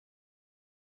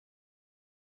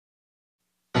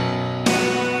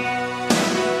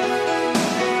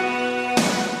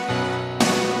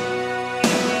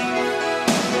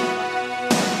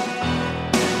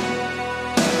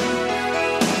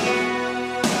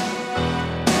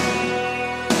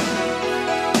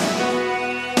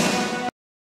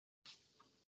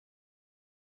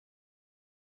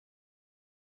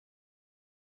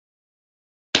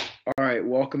All right,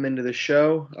 welcome into the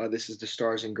show. This is the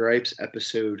Stars and Gripes,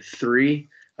 episode 3.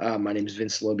 My name is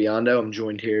Vince Lobiondo. I'm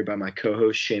joined here by my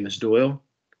co-host, Seamus Doyle.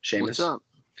 What's Seamus. up?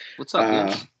 What's up, Uh,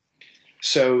 Vince?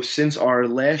 so since our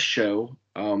last show,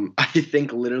 I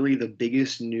think literally the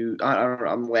biggest news.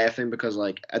 I'm laughing because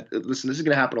listen, this is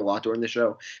gonna happen a lot during the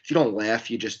show. If you don't laugh,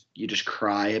 you just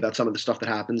cry about some of the stuff that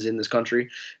happens in this country.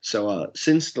 So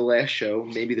since the last show,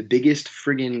 maybe the biggest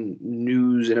friggin'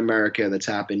 news in America that's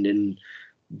happened in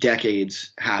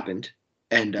decades happened.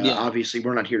 And Yeah, obviously,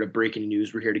 we're not here to break any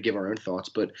news. We're here to give our own thoughts.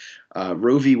 But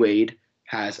Roe v. Wade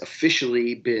has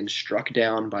officially been struck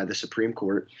down by the Supreme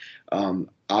Court.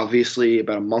 Obviously,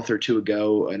 about a month or two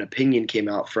ago, an opinion came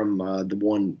out from the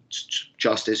one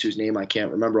justice whose name I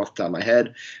can't remember off the top of my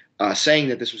head, saying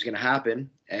that this was going to happen.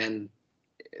 And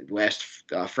last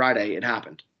Friday, it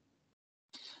happened.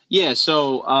 yeah.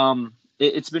 So,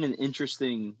 it's been an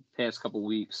interesting past couple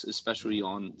weeks, especially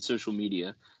on social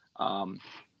media. Um,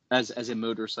 as a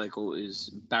motorcycle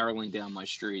is barreling down my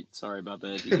street. Sorry about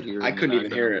that. You could hear it I in the couldn't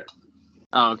even hear background. it.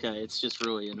 Oh, okay. It's just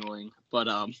really annoying. But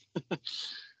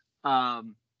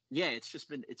yeah.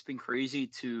 It's been crazy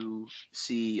to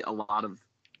see a lot of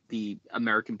the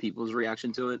American people's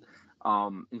reaction to it,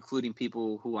 including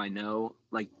people who I know.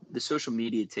 Like the social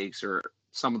media takes are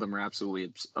some of them are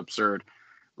absolutely absurd.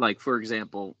 Like for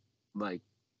example, like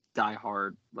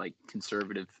diehard like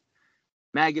conservative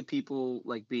MAGA people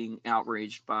like being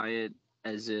outraged by it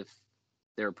as if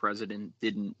their president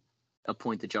didn't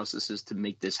appoint the justices to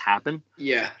make this happen,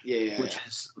 Yeah. which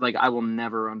is like I will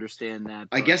never understand that.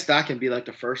 I But guess that can be like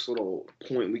the first little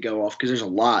point we go off because there's a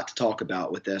lot to talk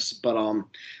about with this. But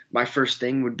my first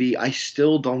thing would be I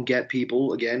still don't get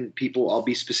people. Again, people. I'll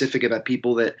be specific about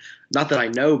people that not that I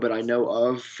know, but I know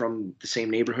of from the same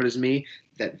neighborhood as me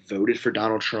that voted for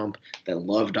Donald Trump, that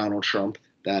love Donald Trump,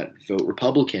 that vote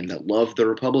Republican, that love the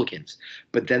Republicans.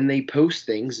 But then they post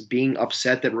things being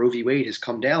upset that Roe v. Wade has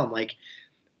come down.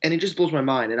 And it just blows my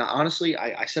mind. And honestly,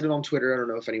 I said it on Twitter. I don't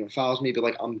know if anyone follows me, but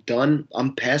like I'm done.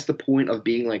 I'm past the point of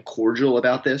being like cordial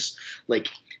about this. Like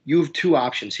you have two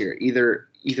options here. Either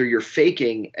you're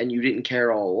faking and you didn't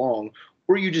care all along,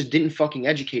 or you just didn't fucking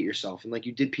educate yourself and like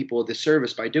you did people a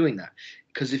disservice by doing that.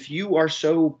 Because if you are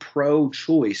so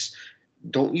pro-choice,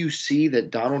 don't you see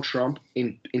that Donald Trump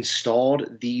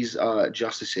installed these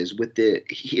justices with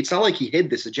it's not like he hid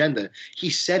this agenda.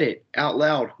 He said it out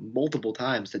loud multiple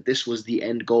times that this was the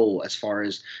end goal as far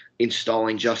as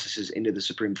installing justices into the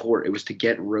Supreme Court. It was to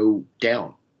get Roe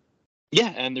down.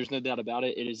 yeah, and there's no doubt about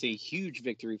it. It is a huge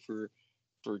victory for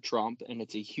Trump, and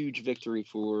it's a huge victory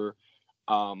for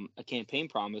a campaign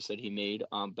promise that he made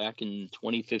back in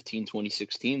 2015,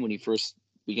 2016 when he first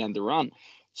began to run.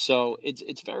 So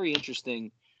it's very interesting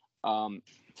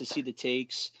to see the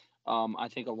takes. I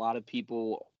think a lot of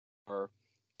people are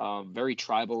very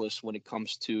tribalist when it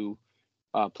comes to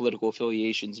political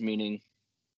affiliations, meaning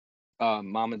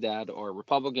mom and dad are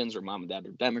Republicans or mom and dad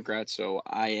are Democrats. So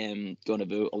I am going to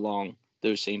vote along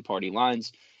those same party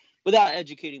lines without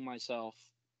educating myself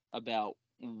about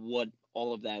what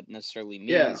all of that necessarily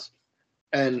Yeah, means.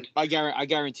 and I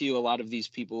guarantee you a lot of these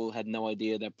people had no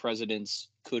idea that presidents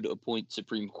could appoint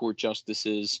Supreme Court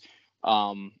justices,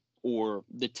 um, or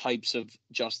the types of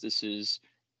justices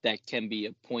that can be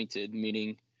appointed,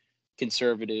 meaning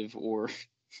conservative or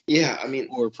yeah, I mean,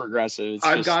 or progressive. It's just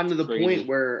crazy. I've gotten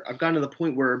to the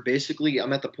point where basically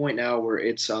I'm at the point now where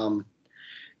it's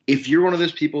if you're one of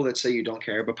those people that say you don't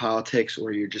care about politics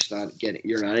or you're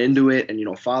not into it and you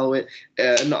don't follow it,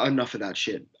 enough of that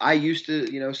shit. I used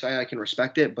to, say I can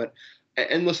respect it, but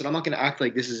and listen, I'm not going to act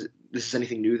like this is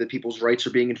anything new that people's rights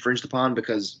are being infringed upon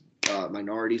because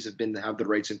minorities have their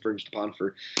rights infringed upon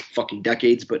for fucking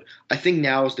decades. But I think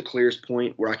now is the clearest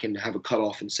point where I can have a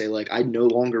cutoff and say like I no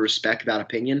longer respect that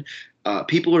opinion.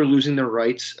 People are losing their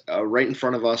rights right in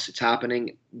front of us. It's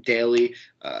happening daily.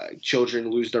 Children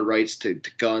lose their rights to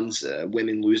guns.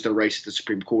 Women lose their rights to the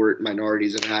Supreme Court.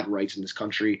 Minorities have had rights in this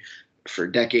country for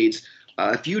decades.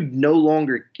 If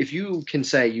you can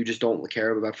say you just don't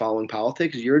care about following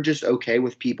politics, you're just okay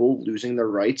with people losing their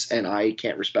rights, and I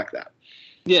can't respect that.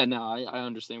 Yeah, no, I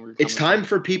understand where you're It's coming time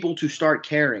from. for people to start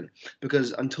caring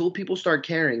because until people start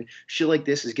caring, shit like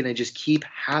this is going to just keep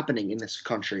happening in this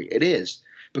country. It is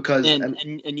because And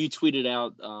you tweeted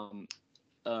out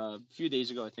a few days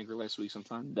ago, I think, or last week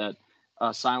sometime, that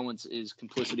silence is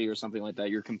complicity or something like that.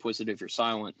 You're complicit if you're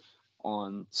silent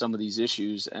on some of these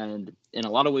issues, and in a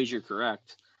lot of ways, you're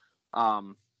correct.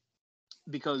 Um,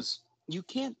 because you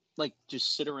can't like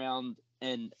just sit around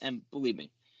and believe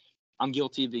me, I'm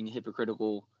guilty of being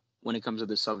hypocritical when it comes to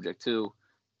this subject too.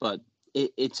 But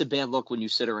it's a bad look when you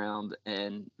sit around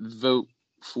and vote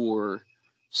for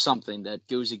something that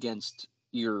goes against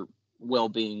your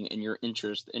well-being and your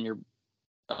interest and your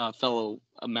fellow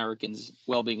Americans'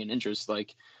 well-being and interest,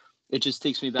 like it just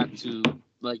takes me back to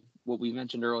like what we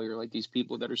mentioned earlier, like these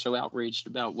people that are so outraged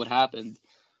about what happened,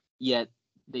 yet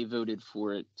they voted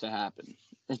for it to happen.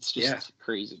 It's Yeah. just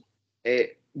crazy.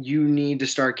 You need to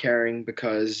start caring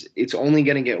because it's only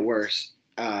going to get worse.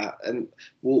 And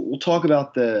we'll talk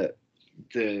about the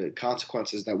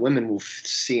consequences that women will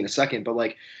see in a second. But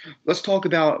like, let's talk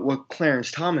about what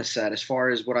Clarence Thomas said. As far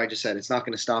as what I just said, it's not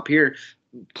going to stop here.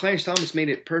 Clarence Thomas made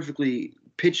it perfectly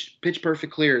pitch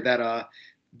perfect clear that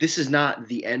this is not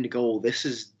the end goal. This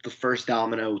is the first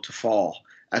domino to fall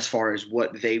as far as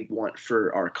what they want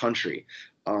for our country.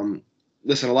 Um,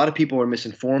 Listen, a lot of people are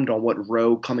misinformed on what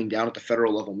Roe coming down at the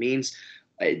federal level means.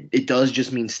 It does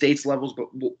just mean states levels, but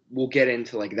we'll get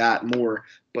into like that more.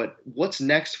 But what's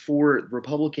next for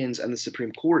Republicans and the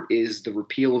Supreme Court is the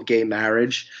repeal of gay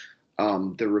marriage,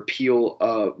 the repeal,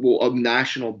 a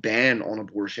national ban on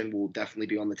abortion will definitely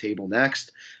be on the table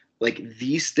next. Like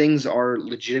these things are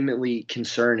legitimately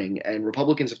concerning, and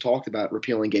Republicans have talked about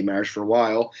repealing gay marriage for a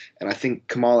while. And I think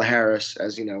Kamala Harris,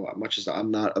 as you know, much as I'm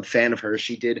not a fan of her,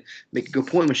 she did make a good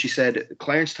point when she said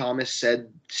Clarence Thomas said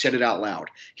it out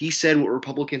loud. He said what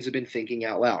Republicans have been thinking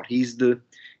out loud. He's the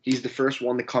first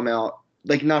one to come out,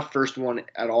 like not first one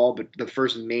at all, but the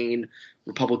first main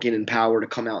Republican in power to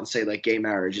come out and say like gay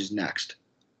marriage is next.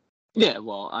 Yeah,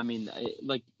 well, I mean,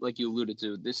 like you alluded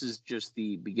to, this is just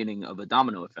the beginning of a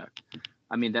domino effect.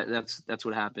 I mean, that's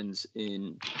what happens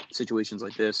in situations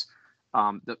like this.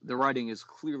 The writing is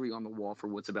clearly on the wall for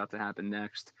what's about to happen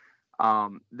next.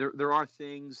 There are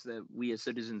things that we as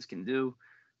citizens can do.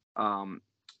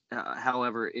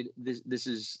 However, this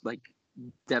is like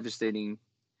devastating.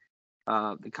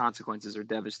 The consequences are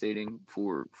devastating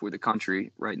for the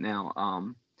country right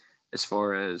now. As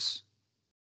far as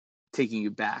taking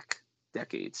you back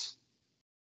decades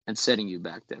and setting you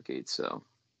back decades. So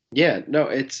yeah, no,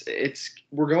 it's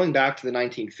we're going back to the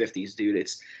 1950s, dude.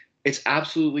 It's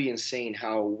absolutely insane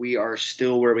how we are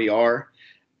still where we are,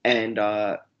 and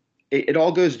it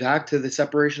all goes back to the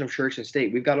separation of church and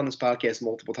state. We've got on this podcast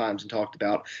multiple times and talked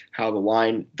about how the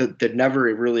line, the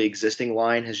never really existing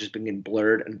line, has just been getting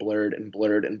blurred and blurred and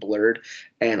blurred and blurred.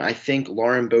 And I think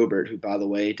Lauren Boebert, who by the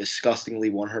way disgustingly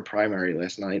won her primary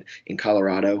last night in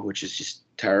Colorado, which is just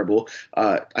terrible.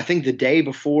 I think the day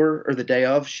before or the day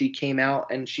of, she came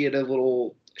out and she had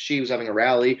she was having a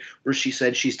rally where she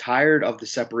said she's tired of the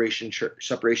separation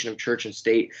of church and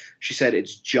state. She said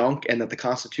it's junk and that the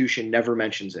Constitution never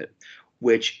mentions it,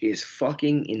 which is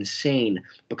fucking insane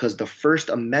because the First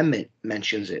Amendment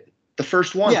mentions it. The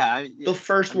first one. Yeah, the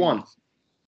first one.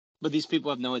 But these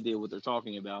people have no idea what they're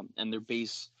talking about, and their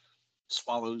base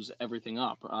swallows everything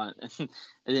up,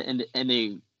 and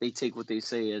they take what they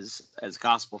say as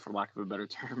gospel, for lack of a better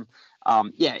term.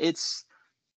 Yeah, it's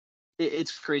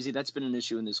crazy. That's been an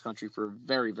issue in this country for a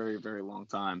very, very, very long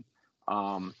time.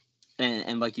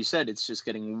 And like you said, it's just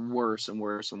getting worse and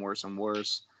worse and worse and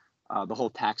worse. The whole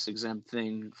tax exempt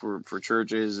thing for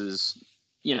churches is,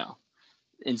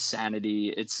 insanity.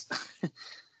 It's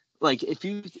like if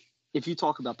you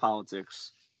talk about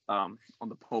politics on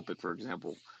the pulpit, for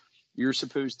example, you're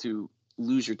supposed to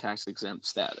lose your tax exempt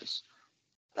status.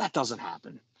 That doesn't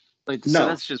happen. Like, no. So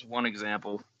that's just one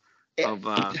example of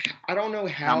I don't know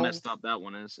how messed up that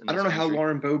one is. I don't know how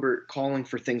Lauren Boebert calling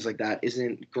for things like that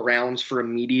isn't grounds for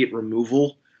immediate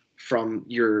removal from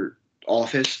your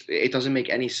office. It doesn't make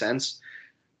any sense.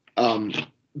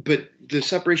 But the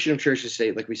separation of church and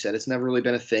state, like we said, it's never really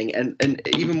been a thing. And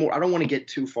even more, I don't want to get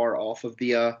too far off of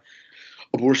the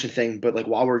abortion thing, but like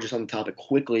while we're just on the topic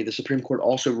quickly, the Supreme Court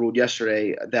also ruled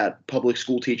yesterday that public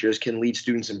school teachers can lead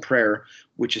students in prayer,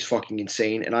 which is fucking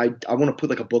insane. And I want to put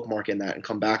like a bookmark in that and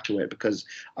come back to it because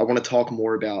I want to talk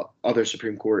more about other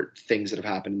Supreme Court things that have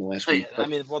happened in the last week. I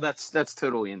mean, well, that's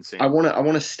totally insane. I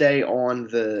want to stay on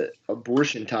the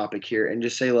abortion topic here and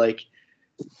just say like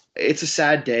it's a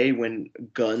sad day when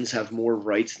guns have more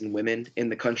rights than women in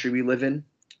the country we live in.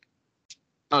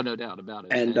 Oh, no doubt about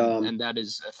it. And that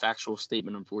is a factual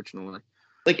statement, unfortunately.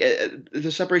 Like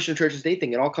the separation of church and state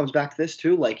thing, it all comes back to this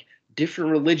too. Like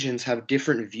different religions have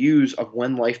different views of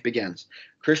when life begins.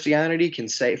 Christianity can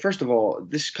say, first of all,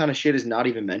 this kind of shit is not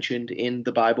even mentioned in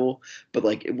the Bible, but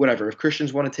like whatever. If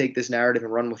Christians want to take this narrative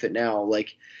and run with it now,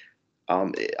 like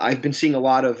I've been seeing a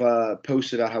lot of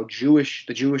posts about how the Jewish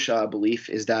belief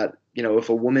is that, if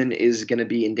a woman is going to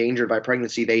be endangered by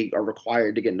pregnancy, they are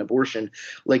required to get an abortion.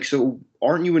 Like, so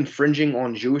aren't you infringing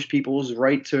on Jewish people's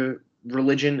right to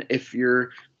religion if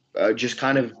you're just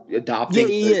kind of adopting?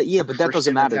 Yeah, but that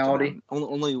doesn't matter to them.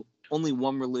 Only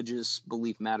one religious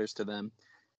belief matters to them,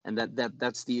 And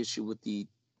that's the issue with the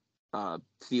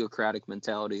theocratic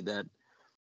mentality that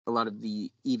a lot of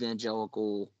the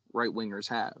evangelical right-wingers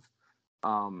have.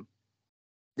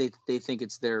 They think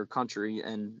it's their country,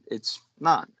 and it's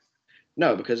not.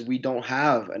 No, because we don't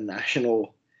have a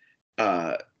national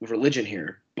religion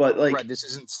here. But like, Right, this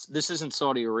isn't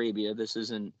Saudi Arabia. This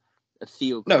isn't a no,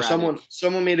 theocratic.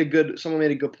 someone made a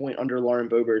good point under Lauren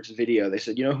Boebert's video. They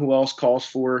said, you know who else calls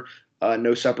for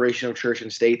no separation of church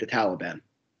and state? The Taliban.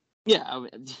 Yeah, I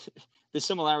mean, the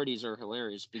similarities are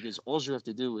hilarious because all you have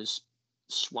to do is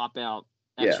swap out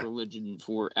X Yeah. religion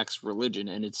for X religion,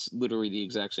 and it's literally the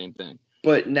exact same thing.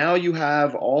 But now you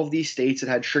have all of these states that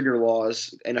had trigger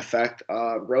laws in effect.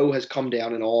 Roe has come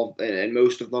down in all, and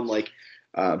most of them. Like,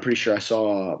 I'm pretty sure I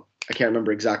saw. I can't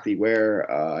remember exactly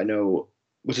where. I know,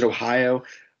 was it Ohio?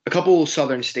 A couple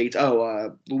southern states.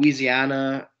 Oh,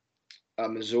 Louisiana,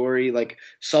 Missouri. Like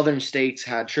southern states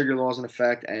had trigger laws in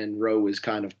effect, and Roe is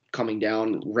kind of coming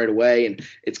down right away, and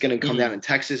it's going to come down in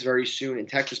Texas very soon. And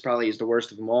Texas probably is the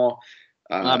worst of them all.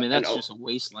 I mean, that's just a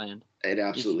wasteland. It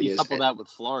absolutely You is. couple that with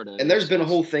Florida, And there's been a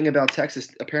whole thing about Texas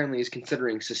apparently is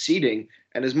considering seceding.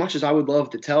 And as much as I would love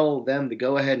to tell them to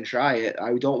go ahead and try it,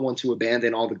 I don't want to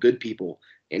abandon all the good people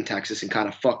in Texas and kind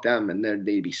of fuck them and then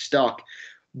they'd be stuck.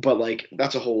 But like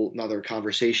that's a whole nother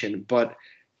conversation. But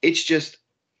it's just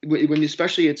when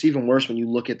especially it's even worse when you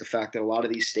look at the fact that a lot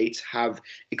of these states have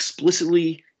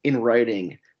explicitly in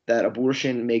writing that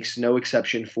abortion makes no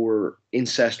exception for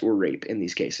incest or rape in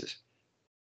these cases.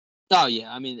 Oh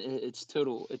yeah, I mean it's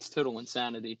total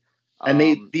insanity. And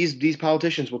these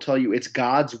politicians will tell you it's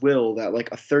God's will that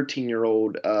like a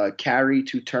 13-year-old carry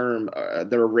to term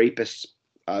their rapist's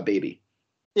baby.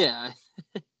 Yeah,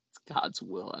 it's God's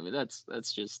will. I mean that's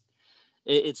just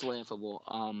it's laughable.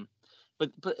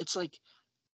 But it's like,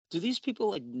 do these people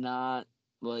like not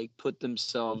like put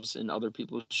themselves in other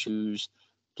people's shoes?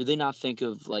 Do they not think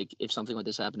of like if something like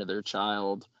this happened to their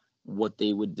child, what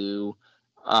they would do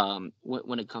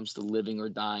when it comes to living or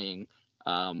dying,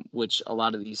 which a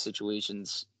lot of these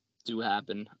situations do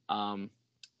happen.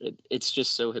 It's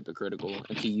just so hypocritical,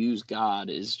 and to use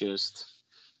God is just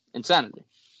insanity.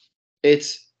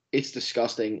 It's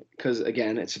disgusting because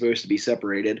again, it's supposed to be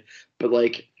separated, but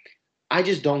like I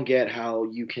just don't get how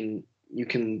you can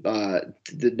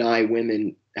deny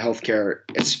women health care.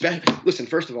 Listen,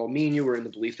 first of all, me and you are in the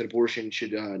belief that abortion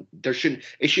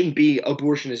shouldn't be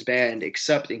abortion is banned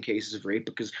except in cases of rape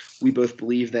because we both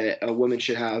believe that a woman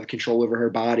should have control over her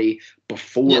body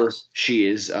before Yes. she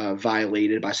is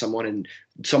violated by someone, and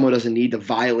someone doesn't need to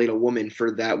violate a woman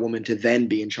for that woman to then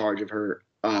be in charge of her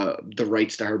the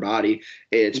rights to her body.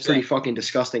 It's pretty fucking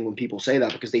disgusting when people say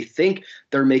that because they think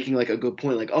they're making like a good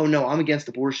point, like, oh no, I'm against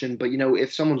abortion, but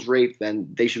if someone's raped, then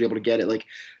they should be able to get it. Like,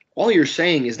 all you're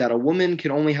saying is that a woman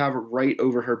can only have a right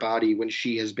over her body when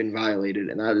she has been violated,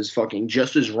 and that is fucking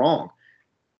just as wrong.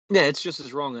 Yeah, it's just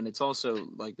as wrong, and it's also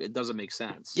like it doesn't make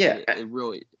sense. Yeah, it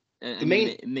really.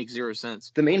 It makes zero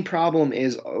sense. The main problem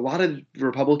is a lot of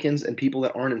Republicans and people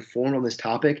that aren't informed on this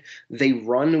topic, they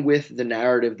run with the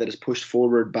narrative that is pushed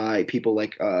forward by people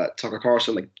like Tucker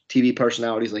Carlson, like TV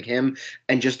personalities like him,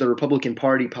 and just the Republican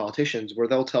Party politicians, where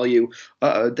they'll tell you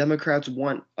Democrats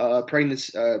want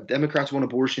pregnancy, Democrats want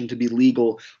abortion to be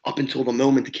legal up until the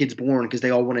moment the kid's born because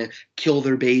they all want to kill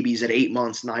their babies at 8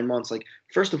 months, 9 months. Like,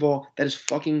 first of all, that is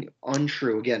fucking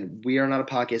untrue. Again, we are not a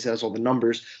podcast that has all the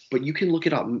numbers, but you can look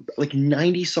it up. Like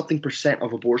 90-something%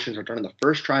 of abortions are done in the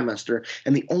first trimester,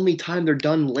 and the only time they're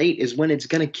done late is when it's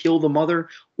going to kill the mother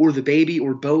or the baby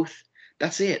or both.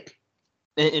 That's it.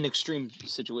 In extreme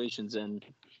situations and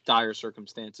dire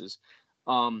circumstances.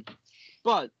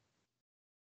 But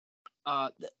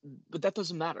that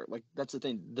doesn't matter. Like, that's the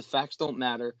thing. The facts don't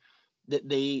matter. That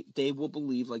they will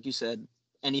believe, like you said,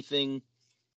 anything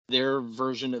their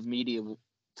version of media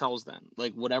tells them.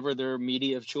 Like, whatever their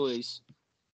media of choice,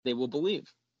 they will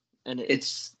believe. And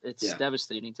it's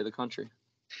devastating to the country.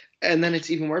 And then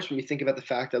it's even worse when you think about the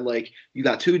fact that, like, you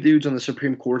got two dudes on the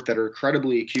Supreme Court that are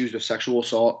credibly accused of sexual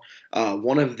assault.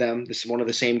 One of them, this is one of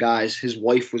the same guys, his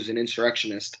wife was an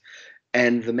insurrectionist.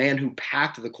 And the man who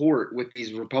packed the court with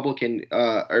these Republican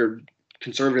or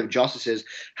conservative justices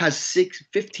has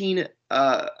 15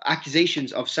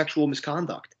 accusations of sexual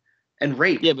misconduct and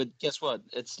rape. Yeah, but guess what?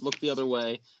 It's look the other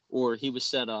way, or he was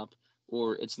set up,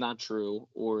 or it's not true,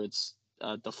 or it's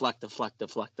deflect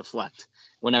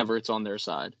whenever it's on their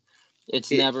side. It's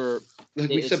never, like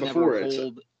we said before,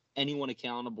 hold anyone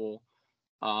accountable.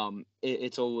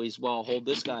 It's always, well, hold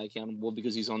this guy accountable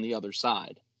because he's on the other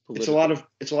side. It's a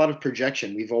lot of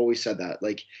projection. We've always said that,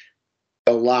 like,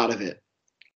 a lot of it.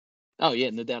 Oh yeah,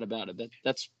 no doubt about it.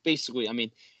 That's basically, I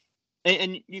mean,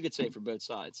 and you could say for both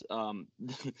sides,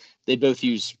 they both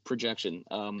use projection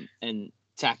and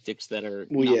tactics that are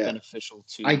Well, not yeah, beneficial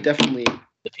I to definitely,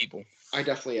 the people. I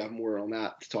definitely have more on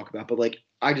that to talk about. But like,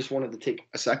 I just wanted to take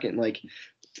a second, like,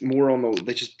 more on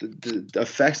the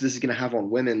effects this is going to have on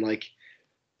women. Like,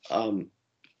 um,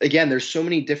 again, there's so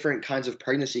many different kinds of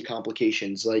pregnancy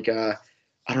complications. Like, I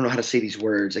don't know how to say these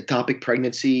words. Ectopic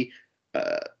pregnancy,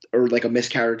 uh, or like a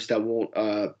miscarriage that won't,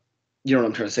 you know what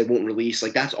I'm trying to say, won't release.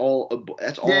 Like, that's Yeah.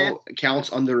 all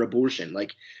counts under abortion.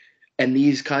 Like, and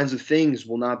these kinds of things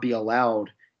will not be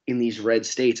allowed in these red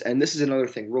states. And this is another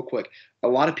thing, real quick. A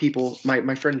lot of people,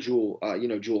 my friend Jewel,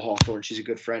 Jewel Hawthorne, she's a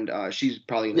good friend. She's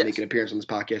probably going to make Yes. an appearance on this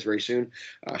podcast very soon.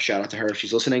 Shout out to her if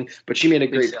she's listening. But she made a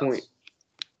Big great point.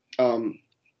 shouts.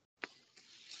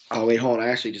 Oh wait, hold on. I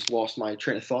actually just lost my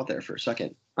train of thought there for a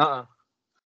second.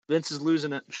 Vince is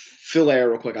losing it. Fill air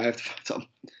real quick. I have to find something.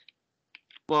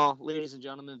 Well, ladies and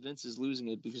gentlemen, Vince is losing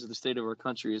it because of the state of our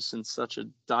country is in such a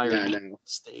dire Yeah, I know.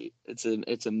 state. It's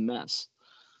a mess.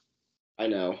 I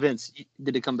know. Vince,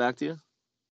 did it come back to you?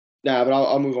 Nah, but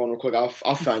I'll move on real quick. I'll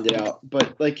find it out.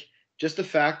 But like, just the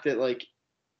fact that like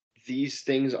these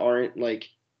things aren't like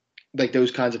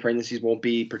those kinds of pregnancies won't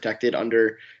be protected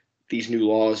under these new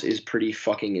laws is pretty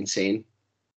fucking insane.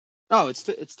 Oh, it's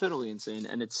totally insane,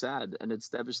 and it's sad, and it's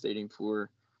devastating for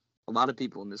a lot of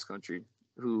people in this country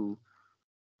who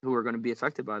are going to be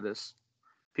affected by this.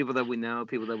 People that we know,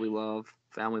 people that we love,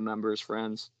 family members,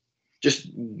 friends. Just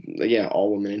yeah,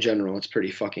 all women in general. It's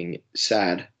pretty fucking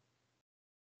sad.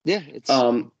 Yeah, it's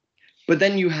But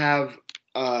then you have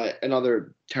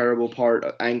another terrible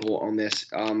angle on this,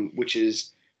 which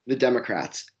is the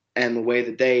Democrats and the way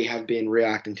that they have been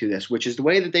reacting to this, which is the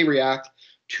way that they react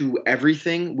to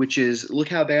everything, which is look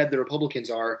how bad the Republicans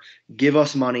are, give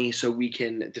us money so we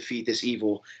can defeat this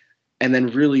evil, and then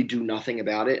really do nothing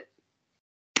about it.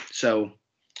 So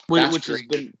that's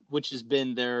great. which has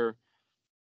been their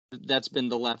that's been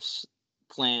the left's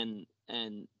plan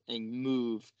and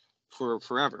move for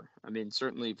forever. I mean,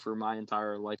 certainly for my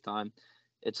entire lifetime,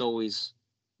 it's always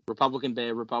Republican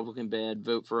bad,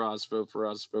 vote for us, vote for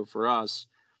us, vote for us.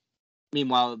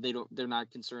 Meanwhile, they're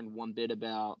not concerned one bit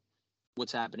about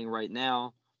what's happening right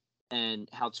now and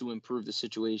how to improve the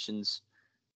situations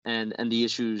and the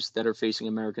issues that are facing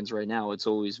Americans right now. It's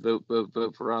always vote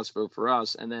for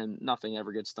us, and then nothing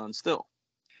ever gets done still.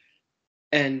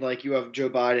 And like you have Joe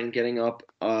Biden getting up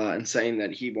and saying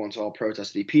that he wants all protests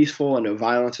to be peaceful and no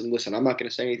violence. And listen, I'm not going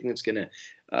to say anything that's going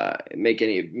to make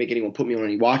anyone put me on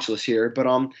any watch list here. But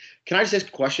can I just ask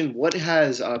a question? What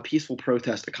has peaceful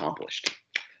protest accomplished?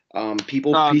 Nothing.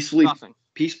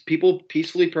 People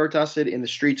peacefully protested in the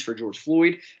streets for George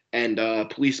Floyd, and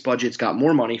police budgets got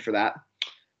more money for that.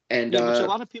 And Yeah, which a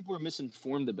lot of people are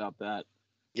misinformed about that.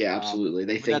 yeah, absolutely,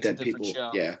 they But think that's a that different people,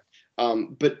 show. yeah.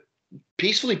 But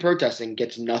peacefully protesting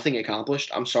gets nothing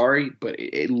accomplished. I'm sorry, but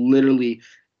it literally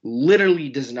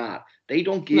does not. They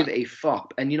don't give No. a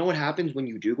fuck. And you know what happens when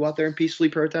you do go out there and peacefully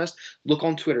protest? Look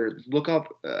on Twitter.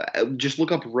 Just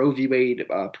look up Roe v. Wade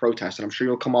protest, and I'm sure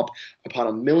you'll come up upon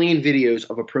a million videos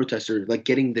of a protester like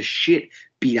getting the shit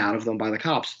beat out of them by the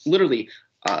cops. Literally,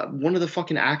 one of the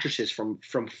fucking actresses from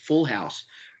Full House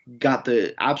got the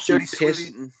Jody absolute piss.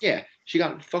 Sweeten. Yeah, she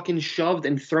got fucking shoved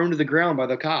and thrown to the ground by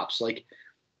the cops. Like,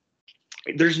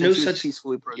 there's And no she was such.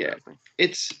 peacefully Yeah, protesting.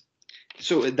 it's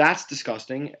so that's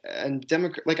disgusting. And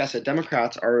like I said,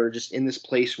 Democrats are just in this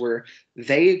place where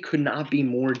they could not be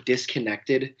more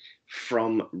disconnected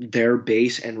from their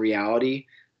base and reality.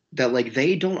 That like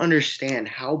they don't understand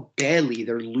how badly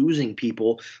they're losing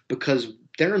people because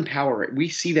they're in power. We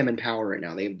see them in power right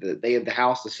now. They have the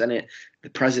House, the Senate, the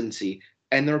presidency,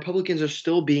 and the Republicans are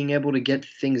still being able to get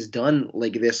things done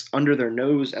like this under their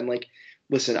nose. And like,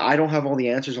 listen, I don't have all the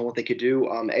answers on what they could do.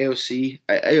 AOC,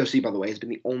 by the way, has been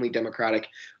the only Democratic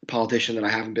politician that I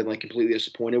haven't been like completely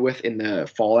disappointed with in the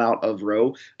fallout of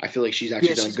Roe. I feel like she's actually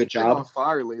Yeah, done a she's good been on job.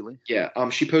 fire lately. Yeah,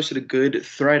 she posted a good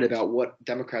thread about what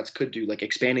Democrats could do, like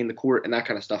expanding the court and that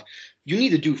kind of stuff. You need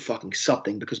to do fucking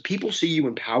something because people see you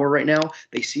in power right now.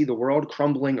 They see the world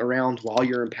crumbling around while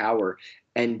you're in power,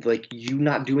 and like you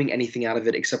not doing anything out of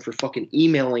it except for fucking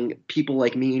emailing people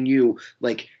like me and you,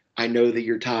 like I know that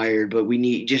you're tired, but we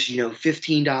need just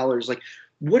 $15. Like,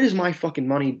 what is my fucking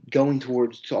money going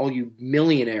towards to all you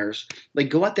millionaires? Like,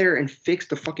 go out there and fix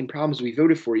the fucking problems we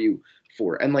voted for you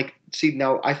for. And like, see,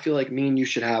 now I feel like me and you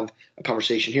should have a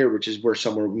conversation here, which is where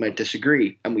somewhere we might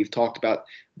disagree. And we've talked about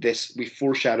this, we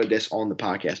foreshadowed this on the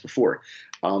podcast before.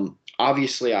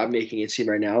 Obviously, I'm making it seem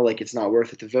right now like it's not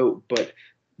worth it to vote. But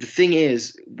the thing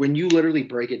is, when you literally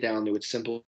break it down to its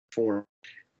simple form,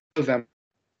 November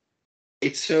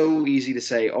it's so easy to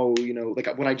say, oh,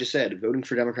 like what I just said, voting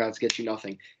for Democrats gets you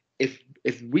nothing.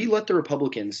 If we let the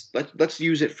Republicans, let's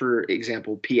use it for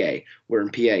example, PA, where in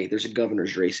PA there's a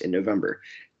governor's race in November.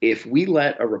 If we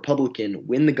let a Republican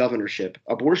win the governorship,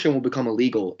 abortion will become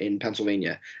illegal in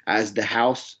Pennsylvania, as the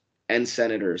House and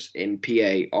senators in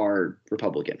PA are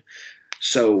Republican.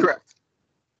 So Correct.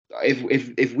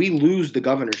 if we lose the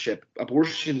governorship,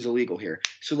 abortion's illegal here.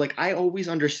 So like I always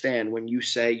understand when you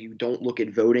say you don't look at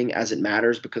voting as it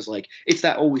matters, because like it's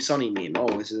that Always Sunny meme.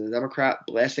 Oh, is it the Democrat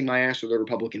blasting my ass or the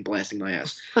Republican blasting my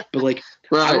ass? But like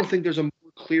I don't Right. think there's a more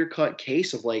clear cut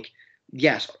case of like,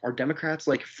 yes, are Democrats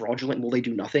like fraudulent? Will they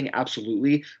do nothing?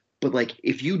 Absolutely. But like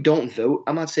if you don't vote,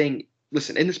 I'm not saying,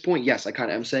 listen, in this point, yes, I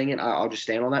kind of am saying it. I'll just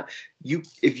stand on that.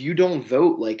 If you don't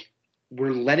vote, like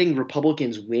we're letting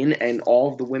Republicans win, and all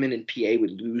of the women in PA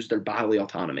would lose their bodily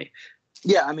autonomy.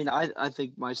 Yeah, I mean, I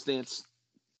think my stance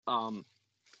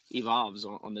evolves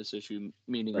on this issue,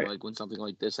 meaning Right, like when something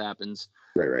like this happens,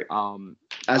 right, right. um,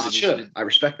 As it obviously, should. I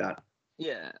respect that.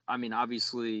 yeah, I mean,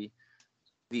 obviously,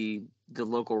 the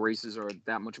local races are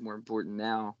that much more important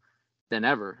now than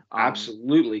ever.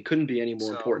 Absolutely, couldn't be any more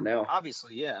So important now.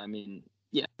 obviously, yeah, I mean,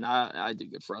 yeah, and I do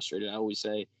get frustrated. I always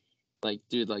say, like,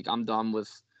 dude, like I'm done with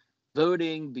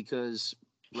voting because,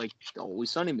 like,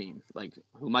 Always Sunny meme, like,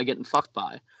 who am I getting fucked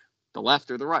by? The left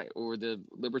or the right, or the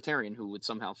libertarian who would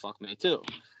somehow fuck me too.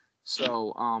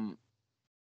 So,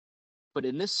 but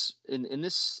in this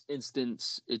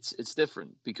instance, it's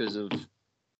different because of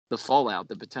the fallout,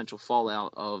 the potential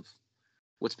fallout of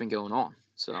what's been going on.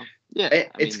 So yeah, I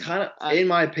It's mean, kind of, in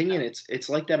my opinion, it's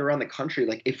like that around the country.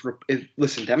 Like if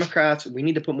listen, Democrats, we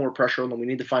need to put more pressure on them. We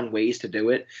need to find ways to do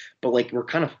it. But like we're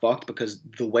kind of fucked because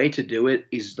the way to do it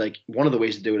is like one of the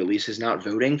ways to do it at least is not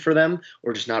voting for them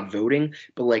or just not voting.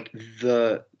 But like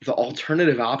the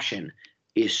alternative option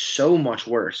is so much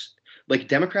worse. Like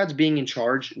Democrats being in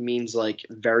charge means like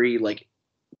very like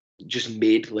just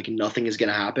mid, like nothing is going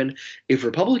to happen. If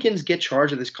Republicans get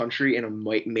charge of this country in a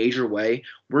major way,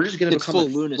 we're just going to it's become a full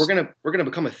of we're lunacy. going to we're going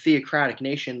to become a theocratic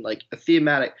nation, like a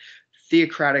theocratic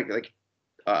like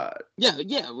uh Yeah,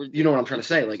 yeah, you know what I'm trying to it's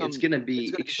gonna say?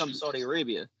 Like become Saudi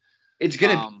Arabia. it's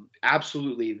going to be Um,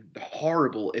 absolutely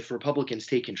horrible if Republicans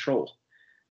take control.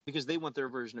 because they want their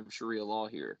version of Sharia law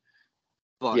here.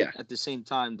 But Yeah, at the same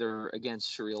time, they're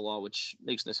against Sharia law, which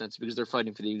makes no sense because they're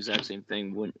fighting for the exact same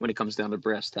thing when it comes down to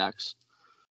brass tacks.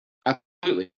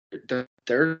 absolutely.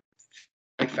 They're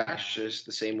like fascists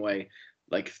the same way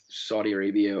like Saudi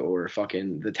Arabia or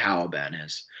fucking the Taliban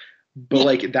is. But Yeah,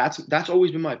 like that's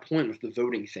always been my point with the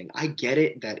voting thing. I get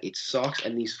it that it sucks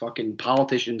and these fucking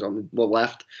politicians on the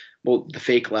left, well, the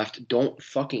fake left, don't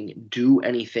fucking do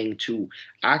anything to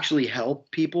actually help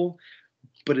people.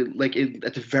 But at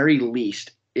the very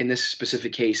least, in this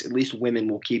specific case, at least women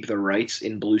will keep their rights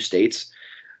in blue states.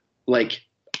 Like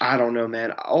I don't know,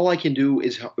 man. All I can do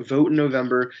is vote in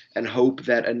November and hope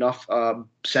that enough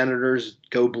senators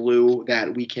go blue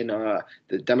that we can,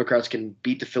 the Democrats can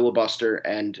beat the filibuster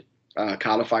and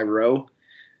codify Roe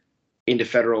into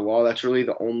federal law. That's really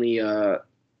the only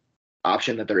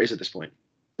option that there is at this point.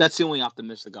 that's the only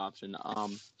optimistic option.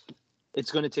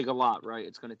 It's going to take a lot, right?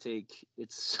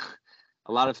 It's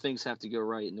a lot of things have to go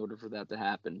right in order for that to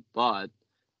happen. But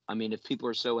I mean, if people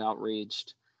are so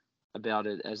outraged about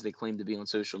it as they claim to be on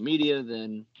social media,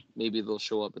 then maybe they'll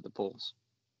show up at the polls.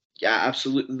 Yeah,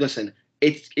 absolutely. Listen,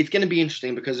 it's going to be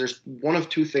interesting because there's one of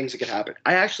two things that could happen.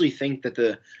 I actually think that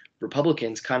the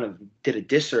Republicans kind of did a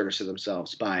disservice to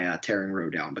themselves by tearing Roe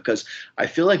down, because I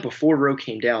feel like before Roe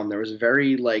came down, there was a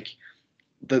very like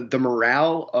the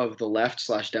morale of the left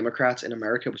slash Democrats in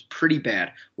America was pretty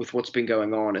bad with what's been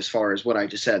going on as far as what I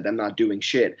just said, them not doing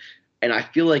shit. And I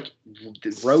feel like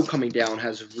the Roe coming down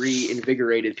has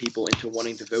reinvigorated people into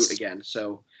wanting to vote again.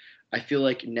 So I feel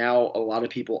like now a lot of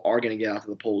people are going to get out to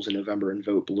the polls in November and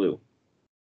vote blue.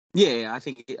 Yeah, I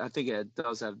think it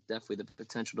does have definitely the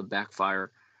potential to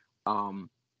backfire, um,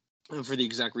 for the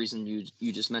exact reason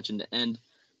you just mentioned. And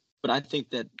but I think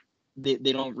that they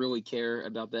don't really care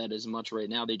about that as much right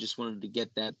now. They just wanted to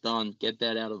get that done, get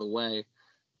that out of the way,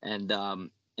 and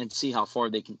see how far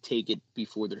they can take it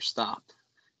before they're stopped.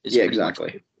 Is Yeah, pretty much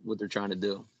exactly. what they're trying to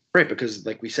do. Right, because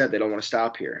like we said, they don't want to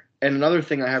stop here. And another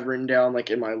thing I have written down like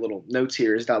in my little notes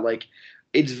here is that like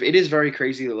it is very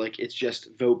crazy that like it's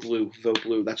just vote blue, vote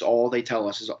blue. That's all they tell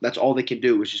us, is that's all they can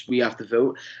do is just we have to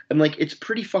vote. And like it's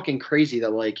pretty fucking crazy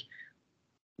that like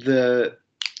the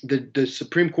the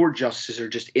Supreme Court justices are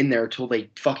just in there until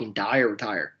they fucking die or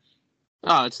retire.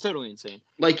 Oh, it's totally insane.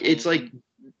 Like it's like And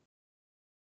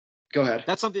go ahead.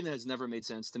 that's something that has never made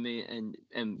sense to me.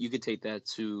 And you could take that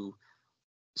to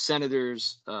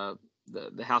senators, the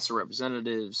House of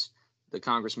Representatives, the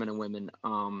congressmen and women,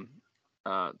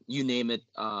 you name it.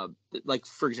 Like,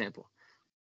 for example,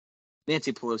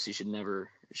 Nancy Pelosi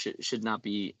should not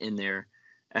be in there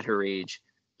at her age.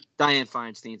 Dianne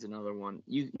Feinstein's another one.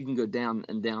 You can go down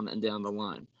and down and down the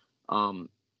line.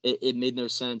 It made no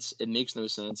sense. It makes no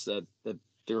sense that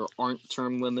there aren't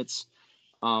term limits.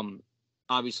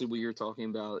 Obviously, what you're talking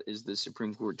about is the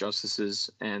Supreme Court justices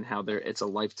and how it's a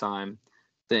lifetime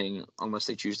thing unless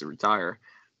they choose to retire.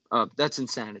 That's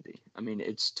insanity. I mean,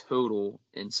 it's total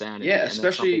insanity. Yeah, and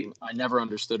especially that's I never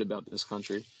understood about this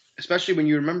country. Especially when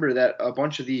you remember that a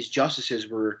bunch of these justices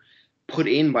were put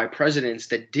in by presidents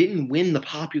that didn't win the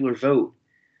popular vote.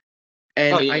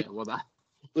 And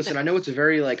listen, I know it's a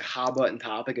very like hot button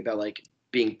topic about like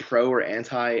being pro or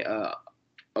anti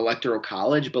electoral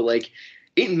college, but like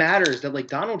it matters that like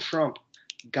Donald Trump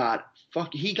got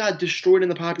destroyed in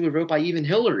the popular vote by even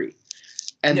Hillary.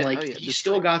 And he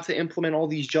still got to implement all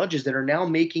these judges that are now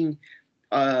making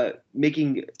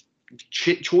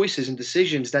choices and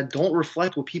decisions that don't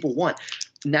reflect what people want.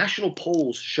 National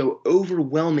polls show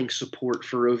overwhelming support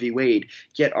for Roe v. Wade,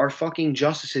 yet our fucking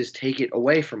justices take it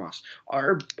away from us.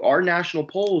 Our national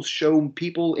polls show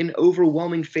people in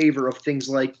overwhelming favor of things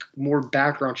like more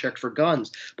background check for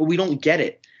guns, but we don't get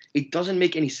it. It doesn't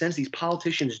make any sense. These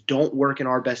politicians don't work in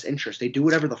our best interest. They do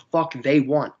whatever the fuck they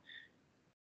want.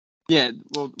 Yeah,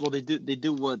 well, they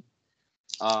do what,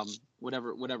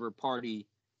 whatever party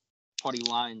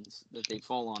lines that they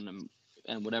fall on them,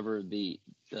 and whatever the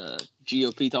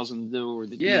GOP tells them to do, or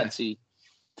the DNC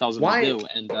tells them to do,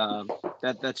 and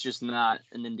that's just not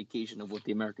an indication of what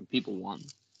the American people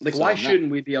want. Like, why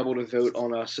shouldn't we be able to vote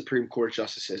on Supreme Court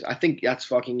justices? I think that's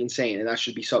fucking insane, and that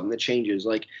should be something that changes.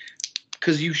 Like,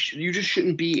 because you just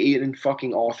shouldn't be in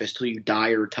fucking office till you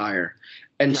die or retire.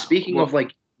 And speaking of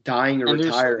like dying or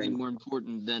retiring, more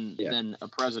important than a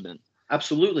president.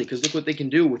 Absolutely, because look what they can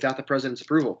do without the president's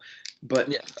approval.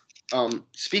 But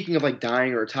speaking of like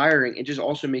dying or retiring, it just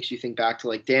also makes you think back to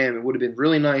like, damn, it would have been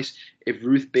really nice if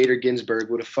Ruth Bader Ginsburg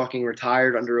would have fucking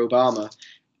retired under Obama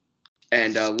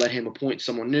and let him appoint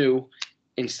someone new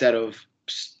instead of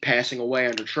passing away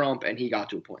under Trump and he got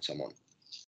to appoint someone.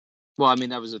 Well, I mean,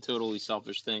 that was a totally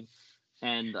selfish thing.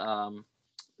 And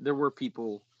there were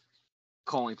people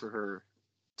calling for her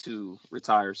to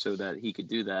retire so that he could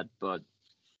do that, but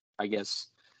I guess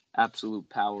absolute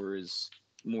power is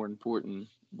more important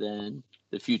than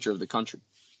the future of the country.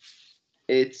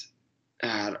 It's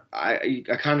I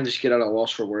kind of just get at a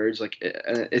loss for words. Like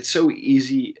it's so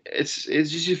easy. It's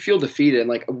just you feel defeated. And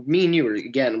like me and you are,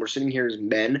 again, we're sitting here as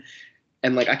men,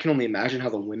 and like I can only imagine how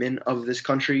the women of this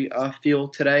country feel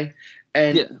today.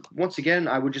 And once again,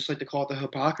 I would just like to call it the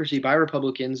hypocrisy by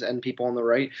Republicans and people on the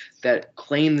right that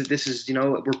claim that this is,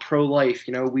 we're pro-life.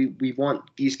 We want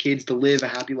these kids to live a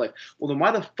happy life. Well, then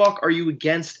why the fuck are you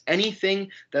against anything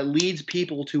that leads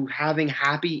people to having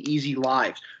happy, easy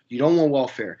lives? You don't want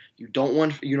welfare. You don't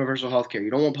want universal health care.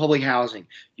 You don't want public housing.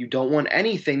 You don't want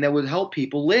anything that would help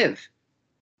people live.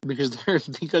 Because they're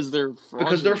frauds.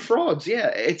 Because they're frauds.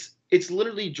 Yeah, it's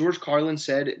literally George Carlin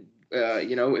said.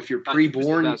 If you're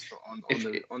pre-born,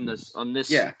 on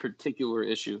this particular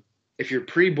issue, if you're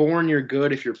pre-born, you're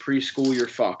good. If you're preschool, you're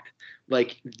fucked.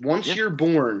 Like once you're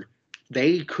born,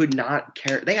 they could not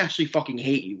care. They actually fucking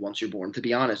hate you once you're born, to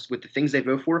be honest, with the things they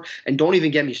vote for. And don't even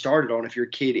get me started on if your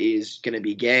kid is gonna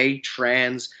be gay,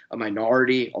 trans, a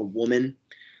minority, a woman.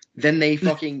 Then they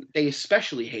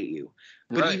especially hate you.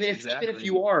 But even if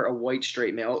you are a white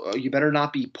straight male, you better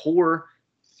not be poor.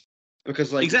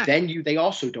 Because then they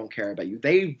also don't care about you.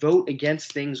 They vote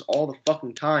against things all the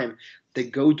fucking time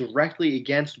that go directly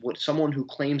against what someone who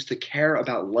claims to care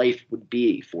about life would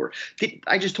be for.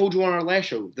 I just told you on our last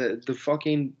show, the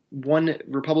fucking one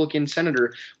Republican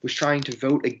senator was trying to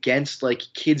vote against like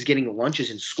kids getting lunches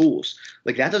in schools.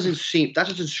 Like that doesn't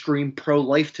scream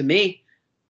pro-life to me.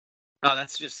 Oh,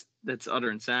 that's utter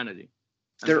insanity.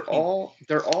 They're all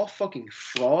fucking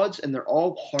frauds, and they're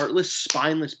all heartless,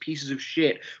 spineless pieces of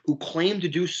shit who claim to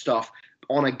do stuff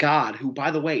on a god who,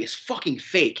 by the way, is fucking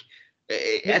fake.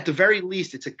 At the very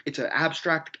least, it's an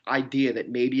abstract idea that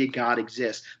maybe a god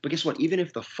exists. But guess what? Even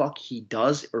if the fuck he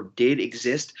does or did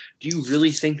exist, do you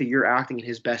really think that you're acting in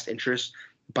his best interest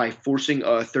by forcing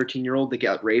a 13-year-old to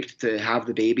get raped to have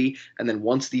the baby, and then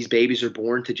once these babies are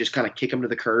born to just kind of kick them to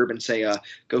the curb and say,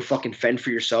 go fucking fend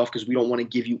for yourself because we don't want to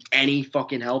give you any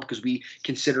fucking help because we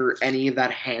consider any of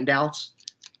that handouts?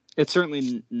 It's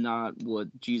certainly not what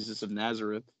Jesus of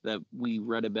Nazareth that we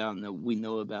read about and that we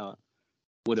know about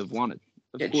would have wanted.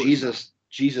 Jesus,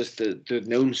 the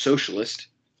known socialist.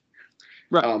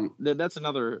 Right. That's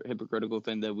another hypocritical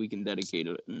thing that we can dedicate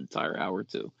an entire hour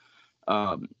to.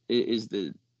 Is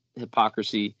the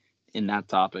hypocrisy in that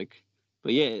topic.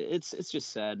 But yeah, it's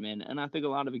just sad, man. And I think a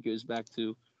lot of it goes back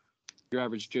to your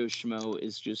average Joe Schmo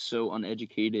is just so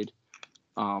uneducated,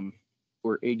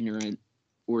 or ignorant,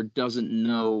 or doesn't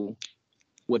know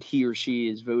what he or she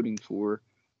is voting for,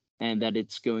 and that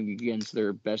it's going against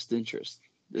their best interest.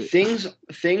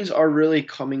 Things are really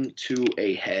coming to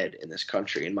a head in this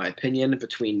country, in my opinion,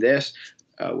 between this,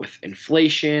 with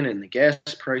inflation and the gas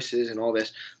prices and all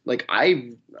this. Like,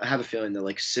 I have a feeling that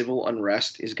like civil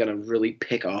unrest is gonna really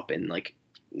pick up in like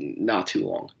not too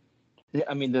long. Yeah,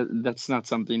 I mean that's not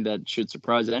something that should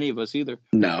surprise any of us either.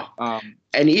 No.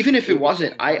 And even if it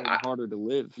wasn't, I harder to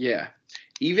live. Yeah,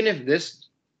 even if this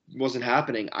wasn't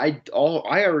happening, I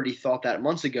already thought that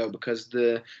months ago, because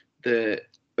the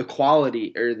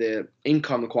equality, or the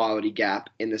income equality gap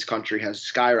in this country has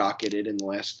skyrocketed in the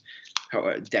last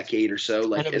decade or so.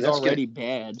 Like, and it was already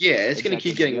bad. Yeah, it's going to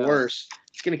keep getting worse.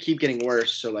 It's going to keep getting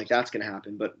worse. So like that's going to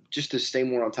happen. But just to stay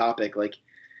more on topic, like,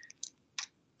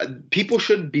 people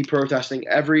should be protesting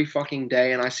every fucking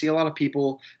day, and I see a lot of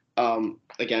people,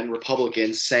 again,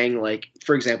 Republicans, saying, like,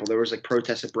 for example, there was like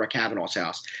protests at Brett Kavanaugh's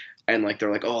house, and like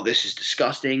they're like, oh, this is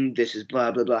disgusting, this is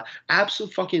blah blah blah.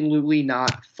 Absolutely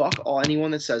not. Fuck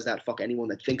anyone that says that. Fuck anyone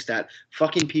that thinks that.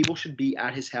 Fucking people should be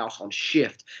at his house on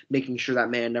shift, making sure that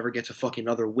man never gets a fucking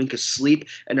another wink of sleep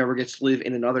and never gets to live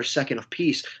in another second of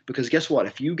peace. Because guess what?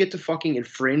 If you get to fucking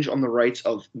infringe on the rights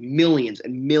of millions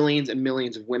and millions and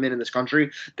millions of women in this country,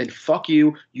 then fuck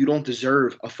you. You don't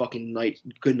deserve a fucking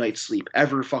good night's sleep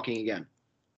ever fucking again.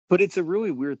 But it's a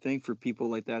really weird thing for people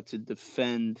like that to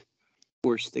defend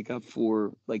or stick up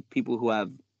for, like, people who have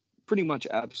pretty much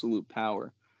absolute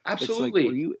power. Absolutely. It's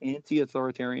like, are you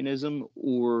anti-authoritarianism,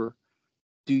 or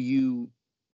do you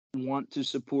want to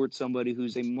support somebody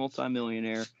who's a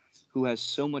multimillionaire who has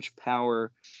so much power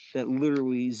that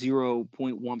literally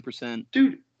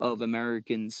 0.1% of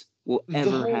Americans will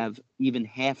ever have even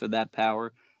half of that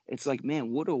power? It's like, man,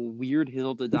 what a weird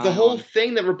hill to die on. The whole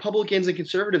thing that Republicans and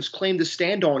conservatives claim to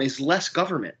stand on is less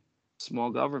government.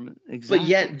 Small government, exactly. But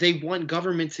yet they want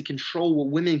government to control what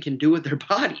women can do with their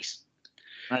bodies.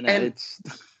 I know, and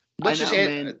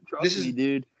man. Trust me,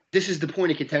 dude. This is the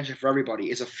point of contention for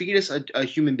everybody. Is a fetus a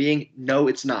human being? No,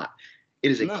 it's not. It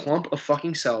is a clump of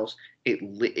fucking cells.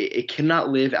 It cannot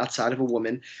live outside of a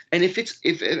woman. And if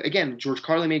again, George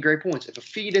Carlin made great points. If a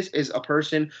fetus is a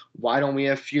person, why don't we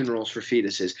have funerals for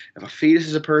fetuses? If a fetus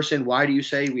is a person, why do you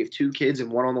say we have 2 kids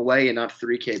and 1 on the way and not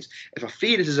 3 kids? If a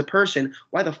fetus is a person,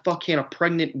 why the fuck can't a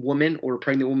pregnant woman or a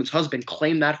pregnant woman's husband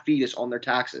claim that fetus on their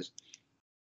taxes?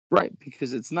 Right,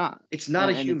 because it's not. It's not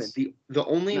a human. The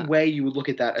only way you would look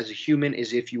at that as a human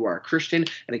is if you are a Christian.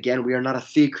 And again, we are not a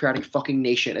theocratic fucking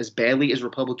nation. As badly as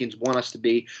Republicans want us to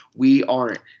be, we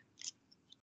aren't.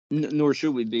 Nor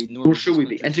should we be. Nor should we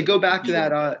be. And to go back to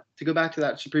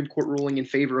that Supreme Court ruling in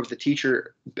favor of the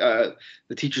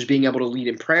teachers being able to lead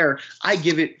in prayer, I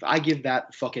give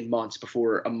that fucking months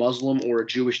before a Muslim or a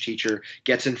Jewish teacher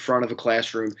gets in front of a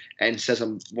classroom and says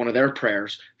one of their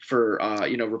prayers for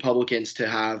Republicans to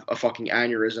have a fucking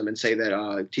aneurysm and say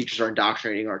that teachers are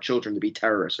indoctrinating our children to be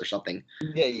terrorists or something.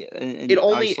 Yeah. And it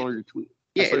only I saw your tweet.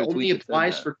 It only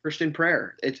applies for Christian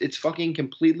prayer. It's fucking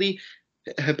completely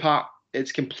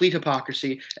It's complete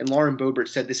hypocrisy. And Lauren Boebert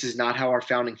said this is not how our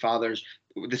founding fathers,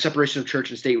 the separation of church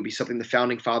and state would be something the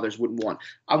founding fathers wouldn't want.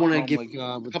 I want to give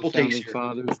a couple takes here.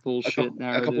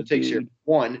 A couple takes here.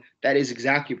 One, that is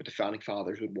exactly what the founding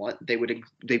fathers would want. They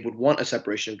would want a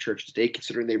separation of church and state,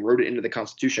 considering they wrote it into the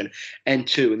Constitution. And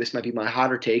 2, and this might be my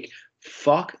hotter take,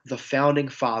 fuck the founding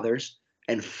fathers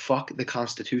and fuck the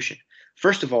Constitution.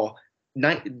 First of all,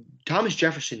 Thomas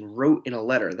Jefferson wrote in a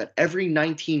letter that every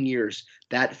 19 years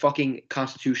that fucking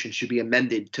Constitution should be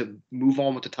amended to move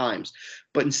on with the times.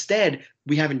 But instead,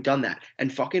 we haven't done that.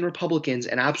 And fucking Republicans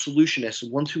and absolutionists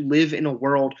want to live in a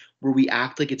world where we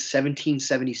act like it's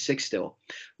 1776 still.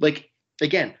 Like,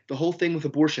 again, the whole thing with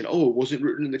abortion. Oh, it wasn't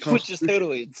written in the Constitution. Which is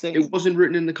totally insane. It wasn't